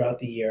 but throughout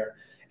the year.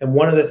 And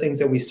one of the things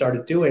that we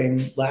started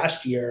doing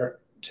last year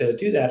to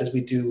do that is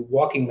we do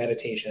walking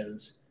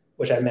meditations,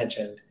 which I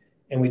mentioned,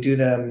 and we do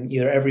them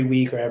either every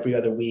week or every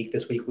other week.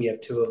 This week we have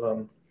 2 of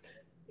them,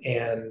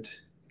 and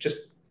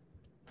just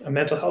a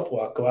mental health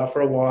walk. Go out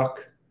for a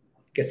walk,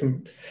 get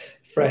some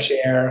fresh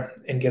air,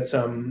 and get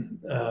some,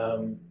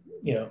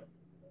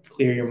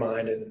 clear your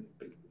mind and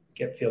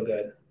feel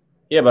good.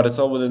 Yeah, but it's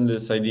all within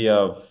this idea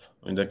of,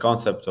 the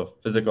concept of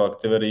physical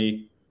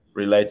activity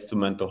relates to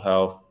mental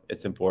health.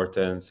 It's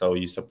important, so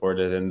you support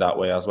it in that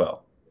way as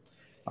well,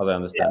 as I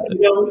understand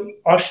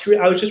it.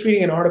 I was just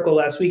reading an article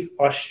last week.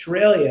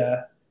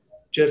 Australia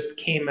just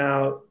came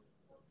out,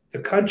 the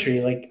country,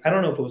 like, I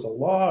don't know if it was a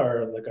law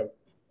or like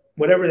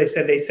whatever they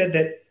said. They said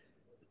that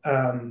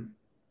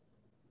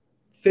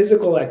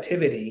physical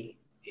activity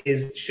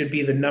should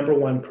be the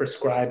 #1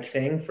 prescribed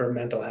thing for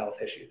mental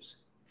health issues,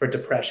 for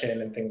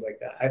depression and things like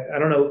that. I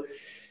don't know.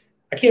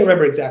 I can't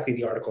remember exactly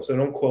the article, so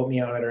don't quote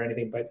me on it or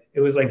anything, but it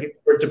was like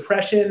for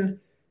depression,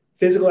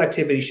 physical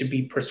activity should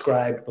be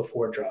prescribed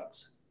before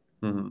drugs.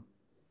 Mm-hmm.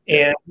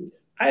 And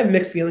I have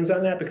mixed feelings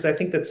on that because I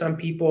think that some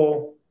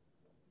people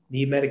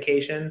need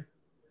medication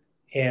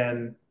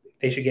and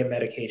they should get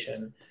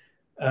medication.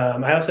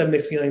 I also have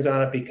mixed feelings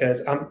on it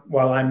because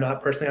while I'm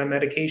not personally on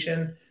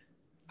medication,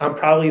 I'm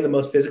probably the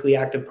most physically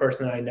active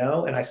person I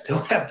know, and I still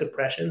have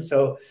depression.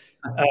 So,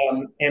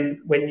 and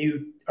when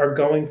you are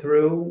going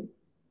through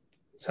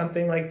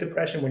something like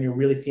depression, when you're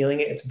really feeling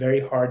it, it's very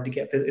hard to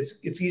get.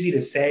 It's easy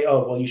to say,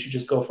 oh, well, you should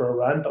just go for a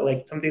run, but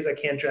like some days I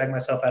can't drag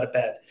myself out of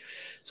bed.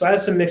 So I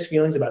have some mixed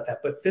feelings about that.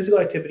 But physical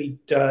activity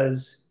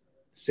does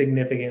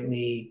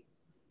significantly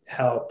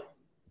help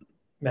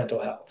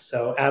mental health.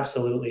 So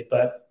absolutely,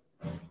 but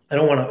I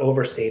don't want to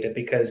overstate it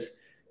because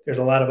there's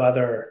a lot of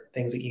other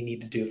things that you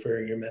need to do for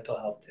your mental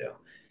health too.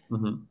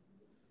 Mm-hmm.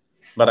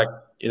 But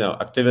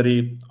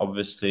activity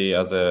obviously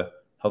as a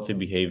healthy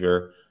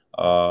behavior.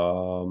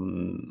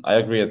 I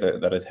agree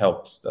that it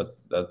helps.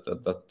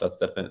 That's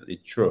definitely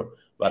true.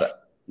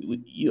 But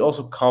you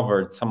also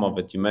covered some of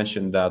it. You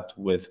mentioned that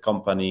with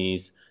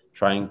companies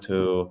trying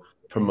to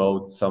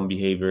promote some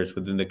behaviors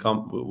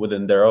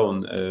within their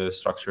own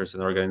structures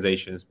and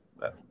organizations,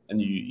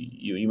 and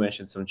you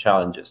mentioned some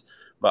challenges.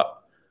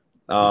 But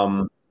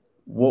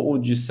what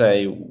would you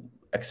say,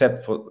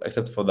 except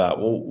for that,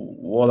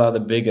 what are the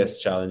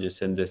biggest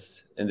challenges in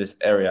this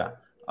area?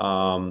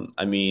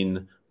 I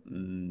mean,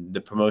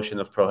 the promotion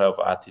of pro-health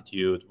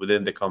attitude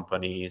within the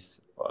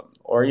companies,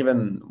 or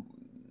even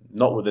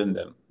not within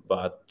them,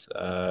 but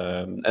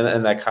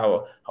and like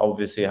how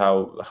obviously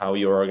how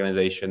your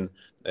organization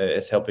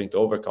is helping to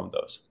overcome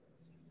those.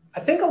 I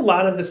think a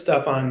lot of the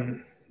stuff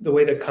on the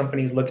way that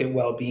companies look at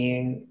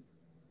well-being,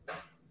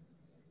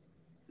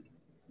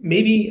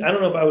 maybe, I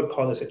don't know if I would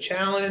call this a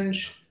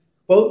challenge.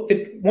 Well,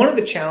 one of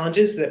the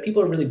challenges is that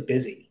people are really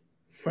busy,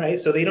 right?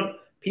 So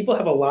people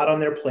have a lot on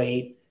their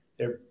plate.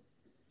 They're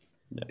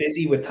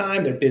busy with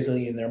time. They're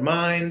busy in their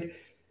mind.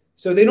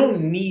 So they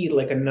don't need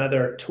like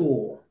another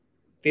tool.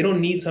 They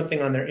don't need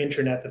something on their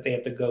intranet that they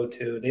have to go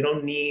to. They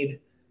don't need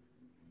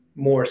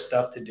more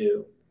stuff to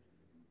do.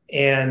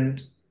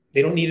 And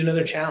they don't need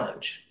another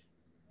challenge,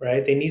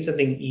 right? They need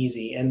something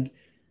easy. And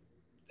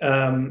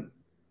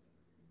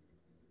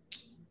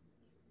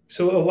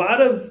so a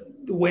lot of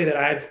the way that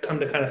I've come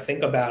to kind of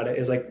think about it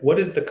is like, what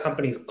is the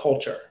company's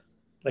culture?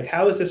 Like,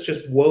 how is this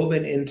just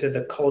woven into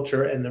the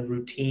culture and the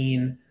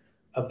routine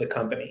of the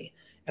company?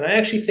 And I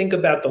actually think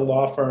about the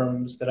law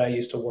firms that I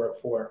used to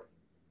work for.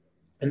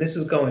 And this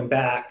is going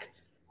back,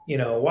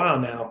 a while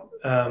now.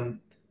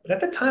 But at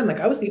the time,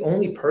 like I was the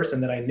only person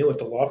that I knew at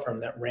the law firm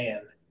that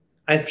ran.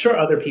 I'm sure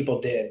other people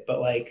did,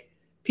 but like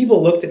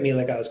people looked at me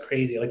like I was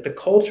crazy. Like the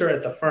culture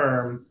at the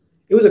firm,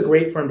 it was a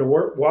great firm to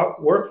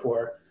work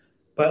for,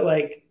 but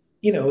like,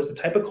 it was the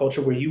type of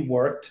culture where you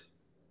worked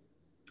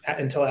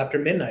until after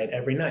midnight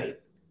every night.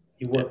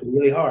 You worked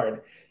really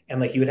hard, and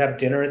like you would have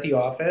dinner at the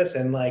office,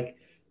 and like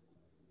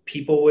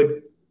people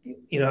would,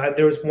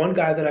 there was one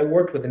guy that I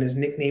worked with and his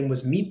nickname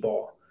was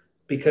Meatball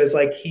because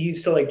like he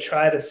used to like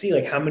try to see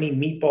like how many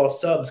meatball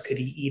subs could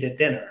he eat at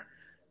dinner,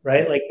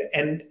 right? Like,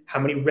 and how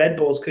many Red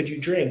Bulls could you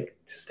drink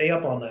to stay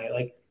up all night?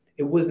 Like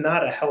it was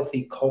not a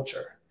healthy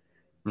culture.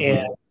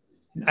 Mm-hmm.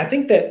 And I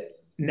think that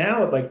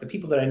now like the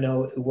people that I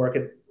know who work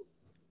at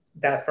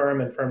that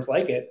firm and firms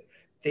like it,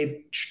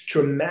 they've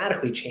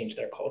dramatically changed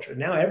their culture.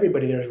 Now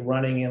everybody there is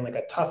running in like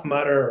a Tough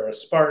Mudder or a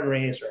Spartan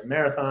race or a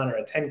marathon or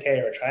a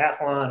 10K or a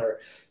triathlon or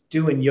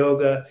doing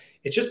yoga.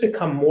 It's just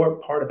become more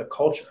part of the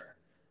culture.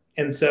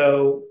 And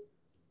so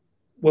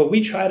what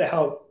we try to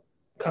help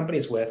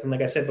companies with, and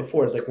like I said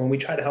before, is like when we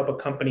try to help a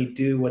company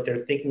do what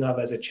they're thinking of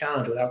as a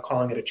challenge without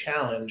calling it a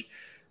challenge,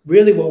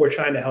 really what we're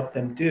trying to help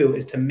them do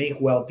is to make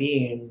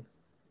well-being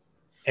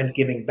and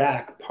giving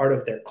back part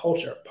of their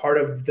culture, part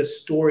of the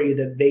story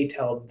that they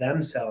tell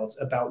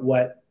themselves about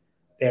what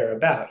they're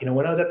about.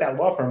 When I was at that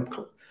law firm,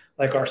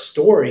 like our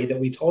story that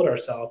we told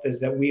ourselves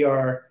is that we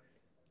are,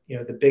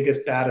 the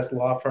biggest, baddest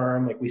law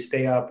firm. Like we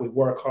stay up, we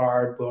work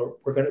hard,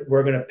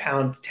 we're gonna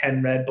pound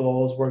 10 Red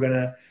Bulls, we're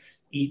gonna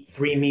eat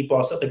 3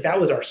 meatballs. Like that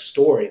was our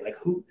story. Like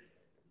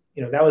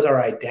that was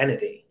our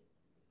identity.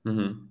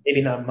 Mm-hmm.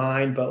 Maybe not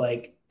mine, but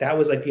like that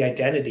was like the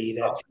identity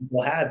that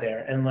people had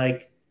there. And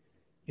like,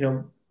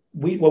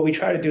 what we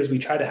try to do is we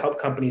try to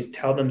help companies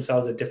tell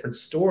themselves a different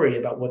story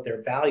about what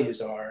their values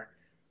are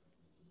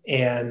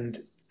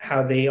and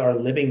how they are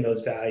living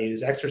those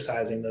values,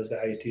 exercising those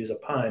values, to use a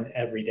pun,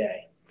 every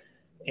day.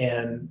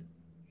 And,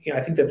 I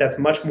think that that's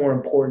much more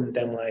important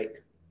than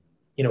like,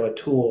 a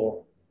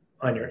tool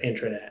on your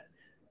intranet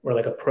or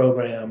like a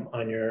program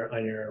on your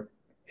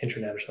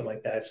intranet or something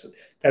like that.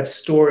 That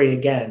story,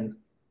 again,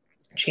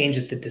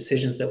 changes the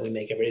decisions that we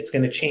make every day. It's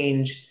going to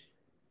change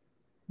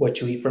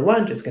what you eat for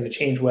lunch. It's going to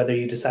change whether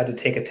you decide to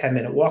take a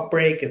 10-minute walk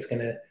break. It's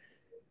going to,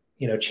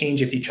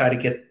 change if you try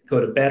to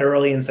go to bed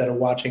early instead of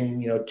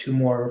watching, 2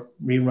 more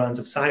reruns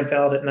of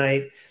Seinfeld at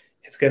night.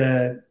 It's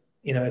gonna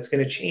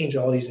change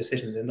all these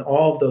decisions, and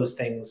all of those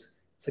things.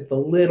 It's like the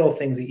little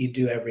things that you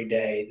do every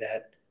day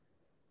that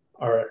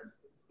are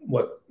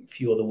what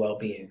fuel the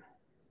well-being.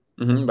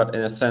 But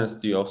in a sense,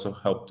 do you also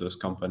help those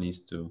companies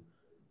to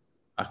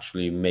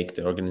actually make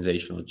the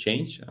organizational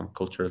change and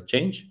cultural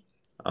change?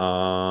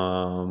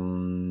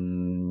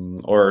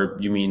 Or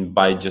you mean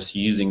by just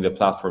using the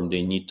platform,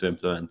 they need to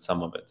implement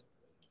some of it?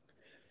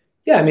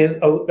 Yeah, I mean,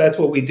 that's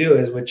what we do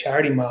is with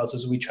charity miles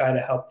is we try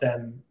to help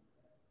them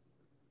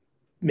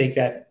make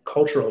that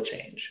cultural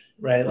change,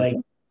 right? Like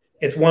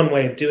it's one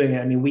way of doing it.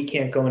 I mean, we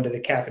can't go into the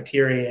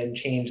cafeteria and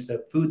change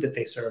the food that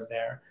they serve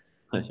there.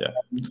 Yeah.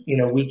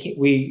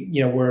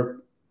 We're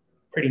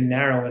pretty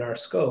narrow in our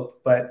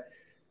scope, but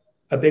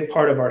a big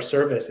part of our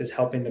service is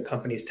helping the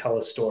companies tell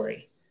a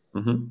story.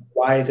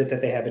 Why is it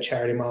that they have a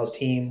charity miles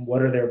team?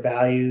 What are their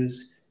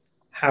values?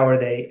 How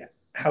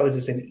is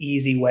this an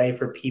easy way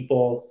for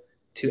people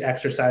to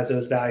exercise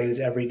those values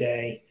every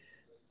day,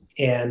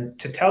 and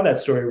to tell that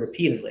story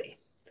repeatedly,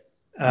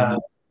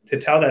 to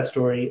tell that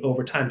story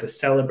over time, to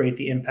celebrate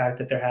the impact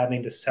that they're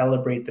having, to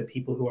celebrate the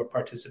people who are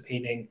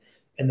participating.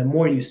 And the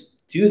more you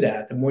do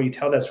that, the more you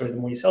tell that story, the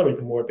more you celebrate,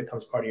 the more it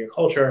becomes part of your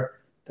culture,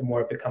 the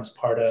more it becomes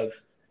part of,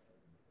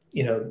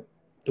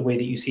 the way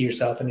that you see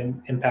yourself,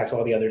 and impacts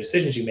all the other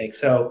decisions you make.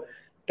 So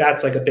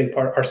that's like a big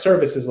part. Our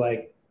service is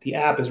like, the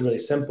app is really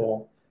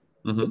simple.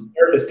 The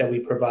service that we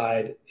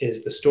provide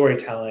is the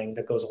storytelling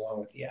that goes along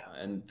with the app.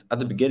 And at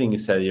the beginning, you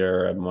said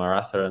you're a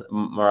marathoner,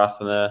 and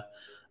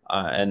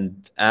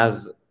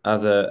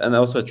and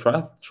also a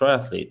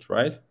triathlete,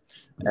 right?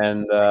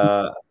 And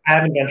I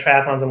haven't done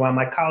triathlons in a while.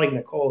 My colleague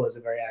Nicole is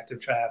a very active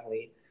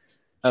triathlete.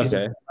 She's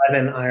 11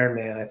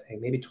 Ironman, I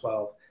think, maybe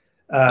 12.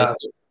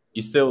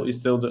 You still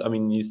do? I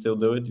mean, you still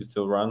do it? You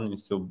still run? I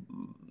still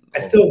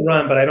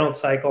run, but I don't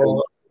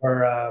cycle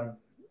or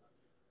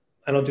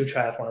I don't do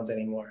triathlons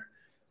anymore.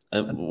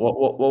 And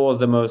what was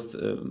the most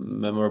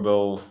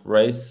memorable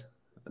race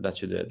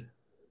that you did,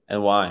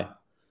 and why?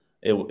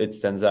 It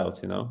stands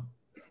out,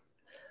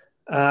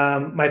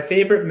 My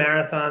favorite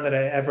marathon that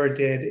I ever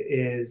did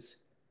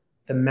is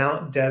the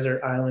Mount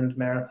Desert Island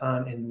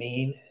Marathon in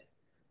Maine.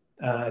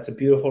 It's a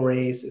beautiful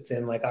race. It's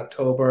in like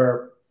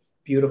October,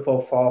 beautiful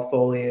fall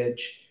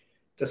foliage.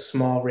 It's a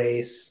small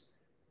race,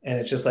 and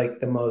it's just like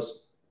the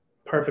most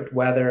perfect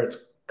weather. It's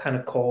kind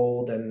of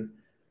cold, and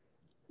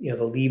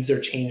the leaves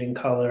are changing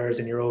colors,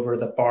 and you're over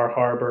the Bar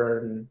Harbor,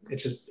 and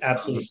it's just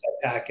absolutely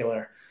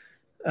spectacular.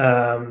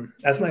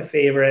 That's my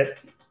favorite.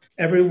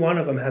 Every one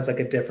of them has like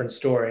a different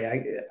story.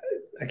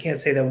 I can't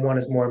say that one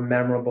is more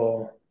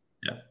memorable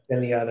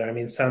than the other. I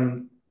mean,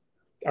 some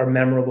are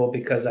memorable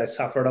because I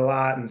suffered a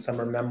lot, and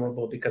some are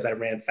memorable because I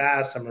ran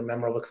fast. Some are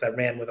memorable because I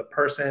ran with a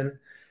person.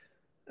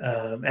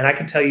 And I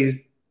can tell you,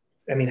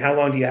 I mean, how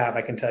long do you have?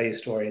 I can tell you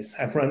stories.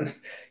 I've run,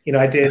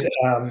 I did.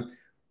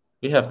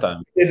 We have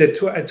time. I did the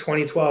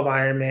 2012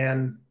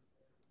 Ironman.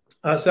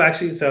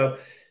 So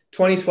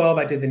 2012,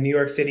 I did the New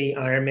York City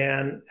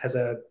Ironman as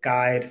a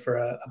guide for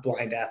a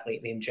blind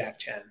athlete named Jack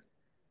Chen.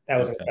 That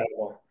was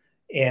incredible.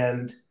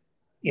 And,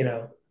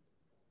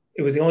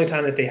 it was the only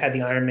time that they had the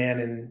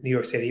Ironman in New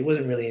York City. It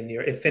wasn't really in New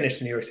York. It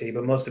finished in New York City,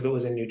 but most of it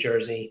was in New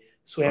Jersey.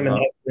 Swam in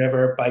the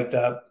river, biked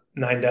up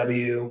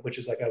 9W, which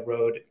is like a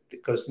road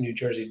that goes to New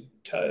Jersey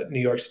to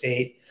New York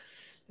State,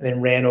 and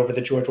then ran over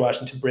the George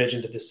Washington Bridge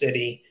into the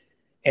city.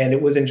 And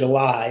it was in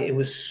July. It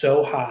was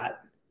so hot.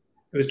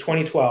 It was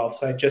 2012,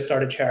 so I just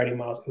started Charity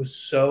Miles. It was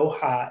so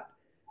hot,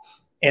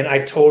 and I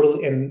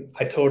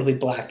totally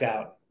blacked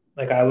out.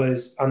 Like I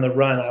was on the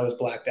run, I was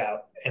blacked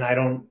out, and I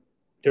don't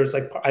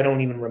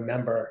even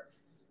remember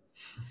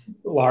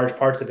large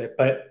parts of it.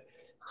 But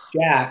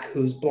Jack,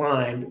 who's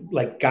blind,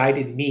 like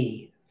guided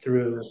me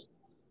through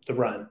the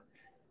run.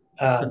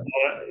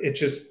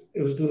 It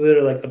was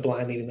literally like the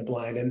blind leading the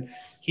blind, and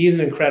he's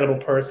an incredible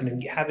person.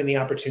 And having the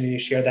opportunity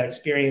to share that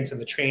experience and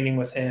the training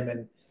with him,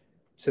 and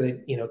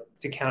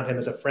to count him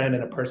as a friend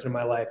and a person in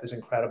my life is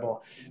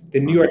incredible. The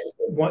New York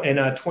in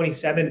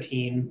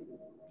 2017,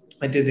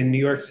 I did the New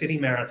York City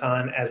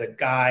Marathon as a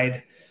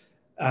guide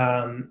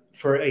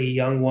for a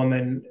young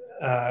woman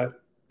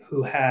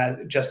who has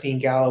Justine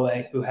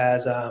Galloway, who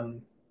has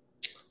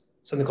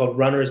something called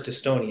runner's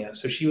dystonia.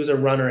 So she was a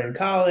runner in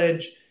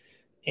college,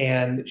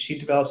 and she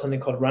developed something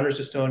called runner's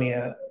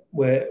dystonia,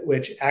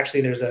 which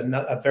actually there's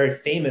a very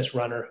famous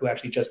runner who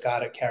actually just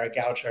got a Kara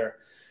Goucher.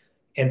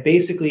 And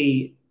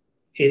basically,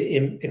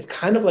 it's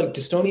kind of like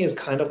dystonia is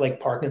kind of like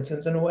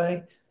Parkinson's in a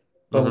way,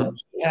 but what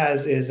she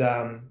has is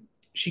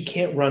she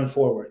can't run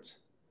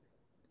forwards.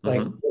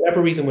 Like for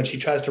whatever reason, when she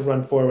tries to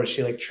run forward,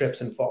 she like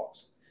trips and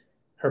falls.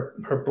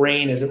 Her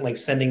brain isn't like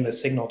sending the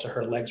signal to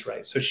her legs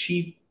right. So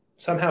she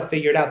somehow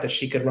figured out that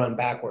she could run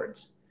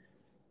backwards.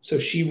 So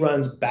she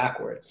runs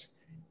backwards,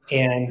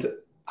 and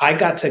I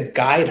got to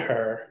guide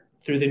her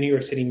through the New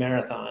York City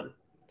Marathon.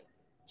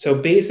 So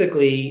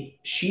basically,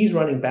 she's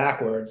running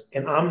backwards,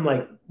 and I'm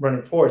like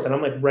running forwards, and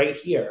I'm like right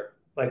here,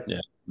 like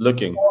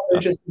looking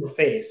just in her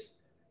face.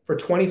 for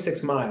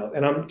 26 miles.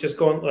 And I'm just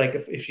going like,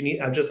 if she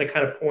need, I'm just like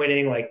kind of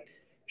pointing like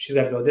she's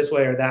got to go this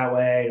way or that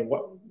way,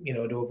 what, you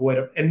know, to avoid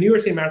it. And New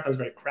York City Marathon is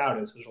very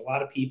crowded. So there's a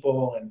lot of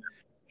people and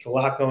there's a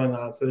lot going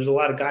on. So there's a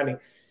lot of guiding.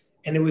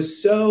 And it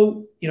was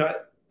so, you know, I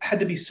had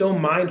to be so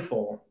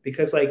mindful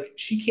because like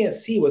she can't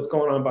see what's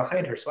going on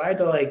behind her. So I had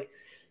to like,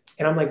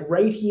 and I'm like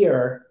right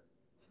here.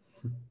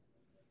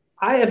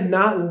 I have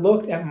not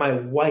looked at my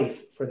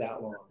wife for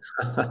that long.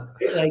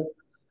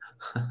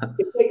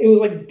 It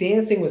was like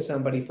dancing with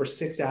somebody for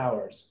 6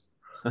 hours.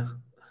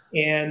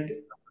 And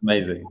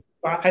amazing.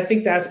 I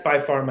think that's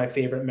by far my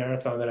favorite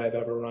marathon that I've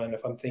ever run.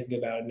 If I'm thinking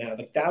about it now,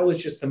 like that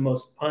was just the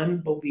most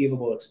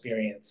unbelievable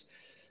experience.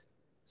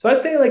 So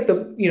I'd say like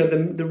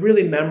the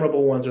really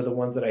memorable ones are the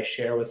ones that I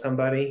share with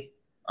somebody,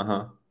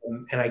 and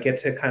I get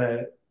to kind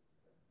of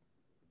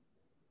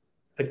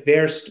like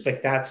there's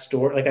like that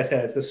story. Like I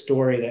said, it's a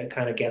story that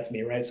kind of gets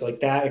me, right? So like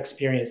that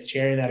experience,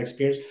 sharing that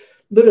experience,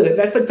 literally,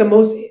 that's like the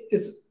most.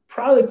 It's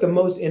probably like the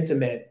most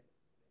intimate,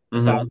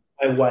 besides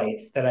my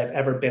wife, that I've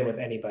ever been with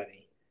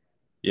anybody.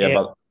 Yeah, and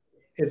but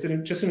it's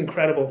just an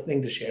incredible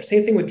thing to share.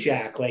 Same thing with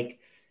Jack. Like,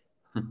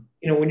 you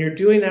know, when you're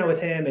doing that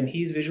with him, and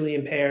he's visually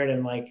impaired,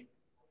 and like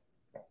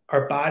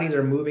our bodies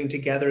are moving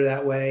together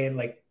that way, and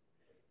like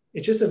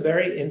it's just a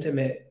very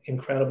intimate,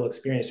 incredible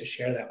experience to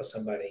share that with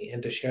somebody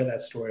and to share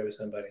that story with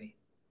somebody.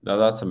 No,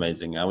 that's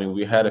amazing. I mean,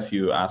 we had a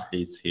few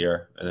athletes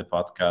here in the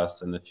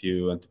podcast and a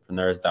few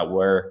entrepreneurs that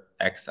were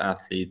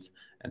ex-athletes,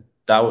 and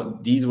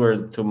these were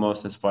the two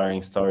most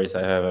inspiring stories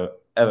I have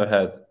ever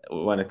had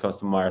when it comes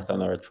to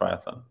marathon or a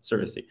triathlon.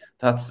 Seriously,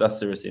 that's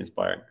seriously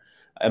inspiring.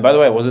 And by the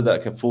way, was it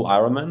like a full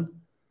Ironman?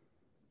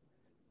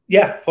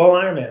 Yeah, full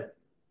Ironman.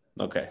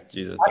 Okay,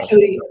 Jesus.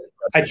 Actually,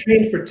 I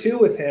trained for 2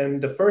 with him.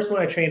 The first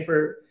one I trained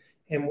for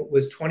him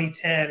was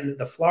 2010,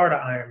 the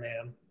Florida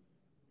Ironman.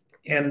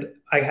 And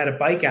I had a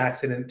bike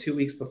accident 2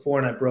 weeks before,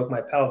 and I broke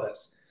my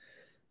pelvis.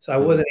 So I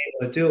wasn't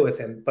able to do it with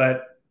him,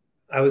 but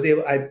I was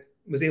able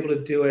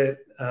to do it.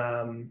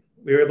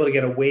 We were able to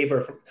get a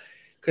waiver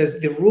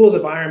because the rules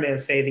of Ironman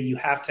say that you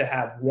have to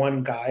have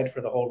one guide for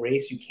the whole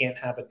race. You can't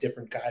have a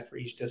different guide for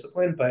each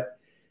discipline, but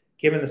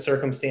given the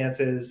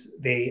circumstances,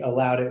 they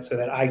allowed it so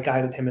that I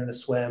guided him in the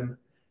swim,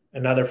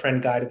 another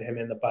friend guided him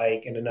in the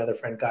bike, and another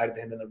friend guided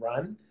him in the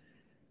run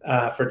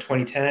for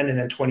 2010. And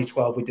then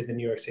 2012, we did the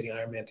New York City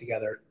Ironman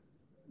together,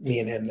 me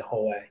and him the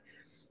whole way.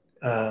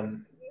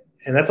 And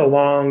that's a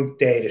long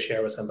day to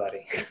share with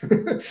somebody.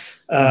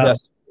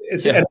 Yes.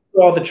 And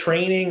all the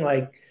training,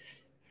 like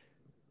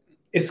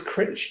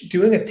it's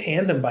doing a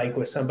tandem bike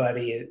with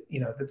somebody, you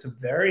know,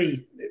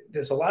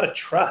 there's a lot of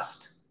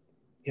trust,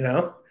 you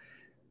know,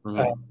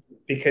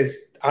 because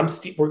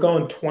we're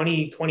going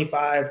 20,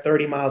 25,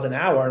 30 miles an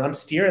hour, and I'm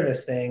steering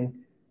this thing,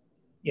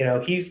 you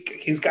know,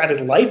 he's got his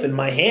life in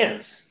my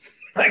hands.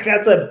 Like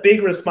that's a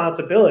big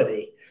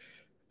responsibility.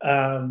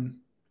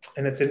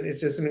 And it's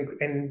just,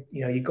 and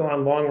you know, you go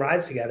on long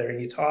rides together and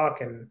you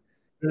talk, and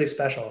really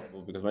special.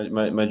 Because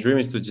my dream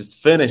is to just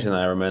finish an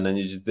Ironman, and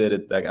you just did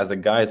it like as a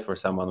guide for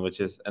someone,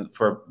 and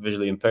for a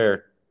visually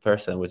impaired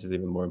person, which is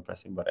even more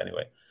impressive. But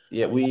anyway,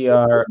 yeah, we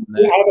are.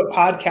 I have a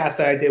podcast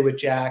that I did with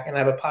Jack, and I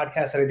have a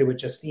podcast that I did with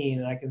Justine,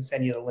 and I can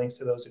send you the links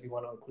to those if you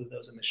want to include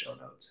those in the show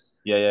notes.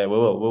 Yeah,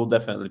 we'll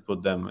definitely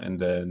put them in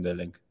the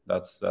link.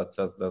 That's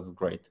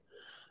great.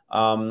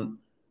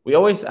 We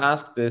always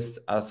ask this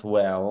as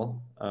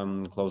well,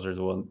 closer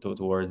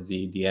towards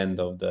the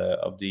end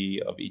of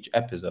each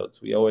episode.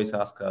 We always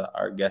ask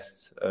our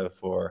guests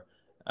for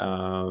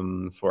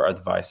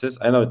advices.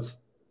 I know it's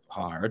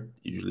hard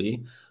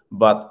usually,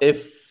 but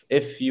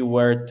if you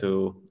were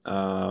to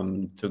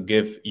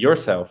give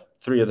yourself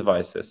 3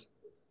 advices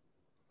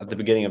at the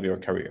beginning of your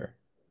career,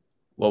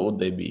 what would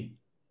they be?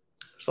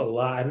 There's a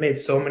lot. I've made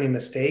so many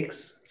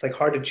mistakes. It's like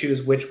hard to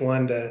choose which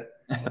one to.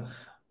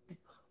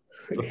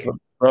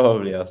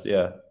 Probably yes,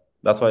 yeah.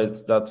 That's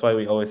why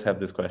we always have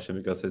this question,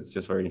 because it's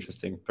just very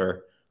interesting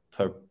per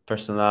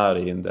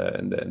personality in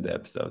the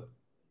episode.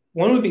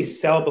 One would be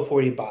sell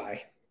before you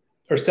buy,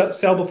 or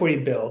sell before you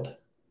build.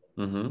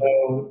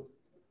 So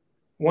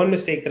one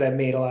mistake that I've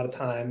made a lot of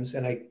times,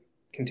 and I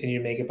continue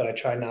to make it, but I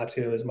try not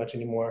to as much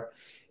anymore,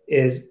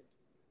 is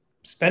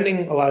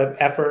spending a lot of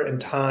effort and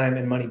time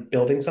and money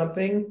building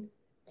something,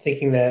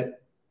 thinking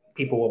that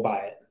people will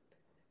buy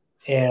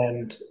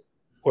it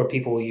or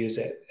people will use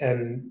it.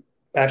 And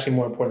actually,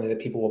 more importantly,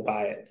 that people will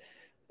buy it.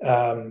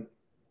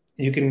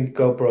 You can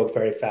go broke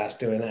very fast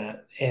doing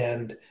that.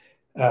 And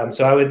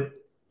so I would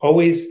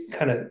always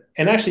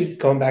and actually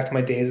going back to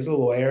my days as a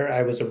lawyer,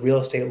 I was a real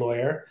estate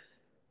lawyer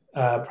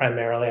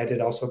primarily. I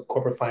did also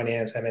corporate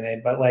finance, M&A,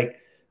 but like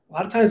a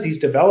lot of times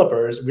these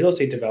real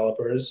estate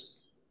developers,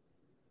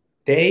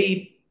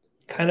 they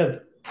kind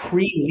of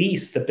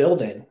pre-lease the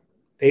building.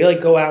 They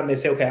like go out and they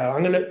say, okay,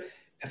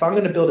 if I'm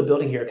going to build a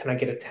building here, can I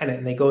get a tenant?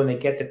 And they go and they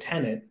get the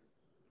tenant.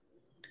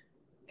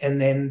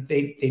 And then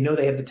they know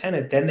they have the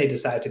tenant. Then they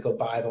decide to go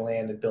buy the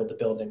land and build the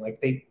building.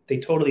 Like they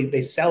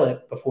sell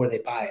it before they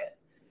buy it.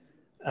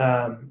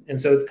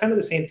 And so it's kind of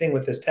the same thing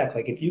with this tech.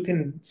 Like if you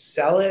can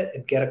sell it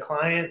and get a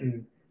client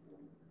and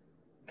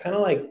kind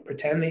of like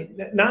pretending,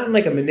 not in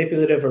like a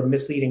manipulative or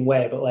misleading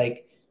way, but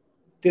like,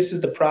 this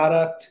is the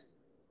product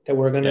that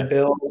we're going to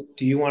build.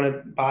 Do you want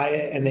to buy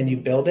it? And then you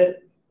build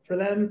it for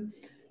them,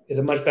 is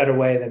a much better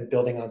way than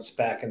building on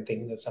spec and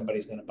thinking that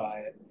somebody's going to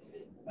buy it.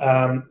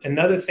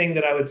 Another thing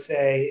that I would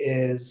say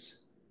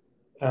is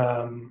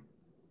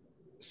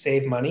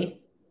save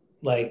money,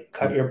 like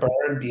cut your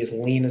burn, be as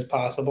lean as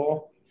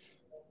possible.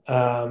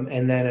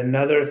 And then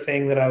another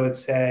thing that I would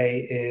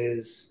say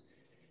is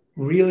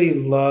really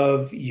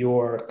love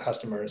your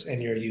customers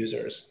and your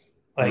users.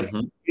 Like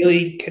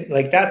really,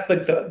 like that's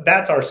like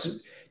that's our, to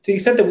the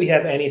extent that we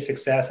have any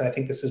success, and I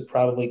think this has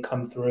probably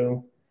come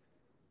through,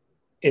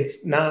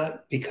 it's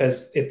not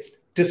because it's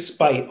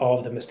despite all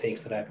of the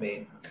mistakes that I've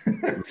made.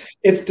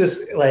 It's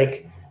just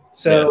like,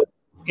 so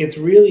it's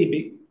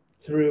really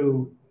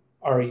through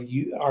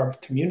our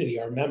community,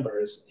 our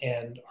members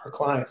and our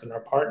clients and our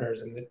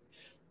partners. And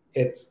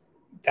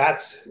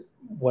that's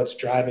what's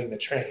driving the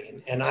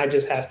train. And I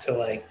just have to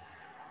like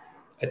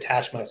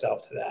attach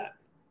myself to that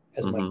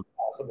as much as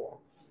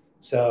possible.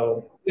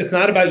 So it's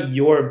not about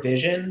your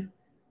vision.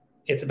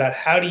 It's about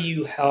how do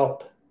you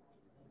help.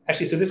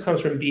 Actually, so this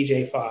comes from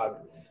BJ Fogg.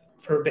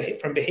 From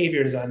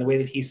behavior design, the way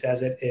that he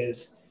says it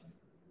is,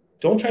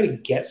 don't try to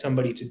get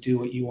somebody to do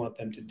what you want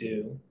them to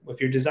do. If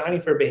you're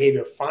designing for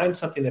behavior, find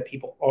something that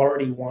people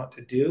already want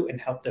to do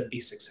and help them be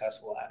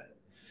successful at it.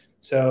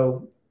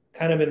 So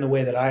kind of in the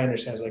way that I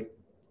understand is like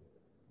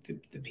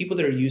the people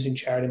that are using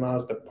charity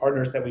models, the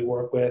partners that we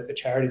work with, the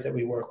charities that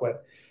we work with,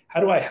 how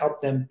do I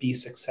help them be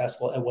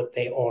successful at what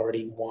they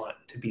already want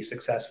to be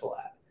successful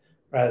at,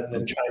 rather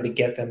than trying to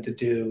get them to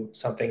do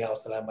something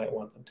else that I might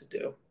want them to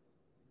do.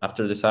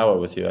 After this hour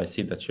with you, I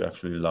see that you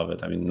actually love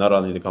it. I mean, not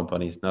only the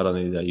companies, not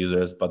only the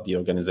users, but the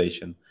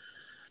organization,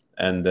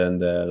 and then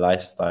the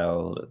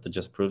lifestyle that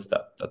just proves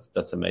that.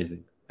 That's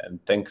amazing. And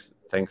thanks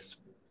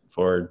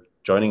for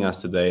joining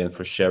us today and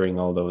for sharing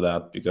all of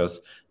that,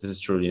 because this is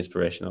truly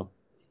inspirational.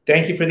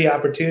 Thank you for the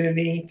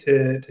opportunity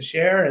to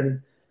share.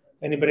 And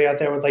anybody out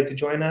there would like to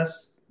join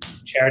us,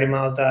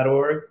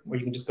 charitymiles.org, where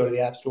you can just go to the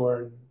App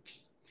Store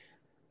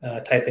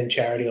and type in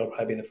charity. It'll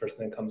probably be the first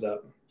thing that comes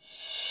up.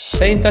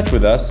 Stay in touch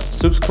with us,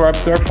 subscribe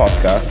to our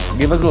podcast,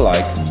 give us a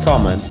like,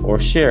 comment, or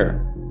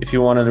share. If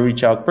you want to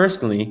reach out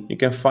personally, you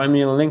can find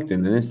me on LinkedIn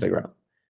and Instagram.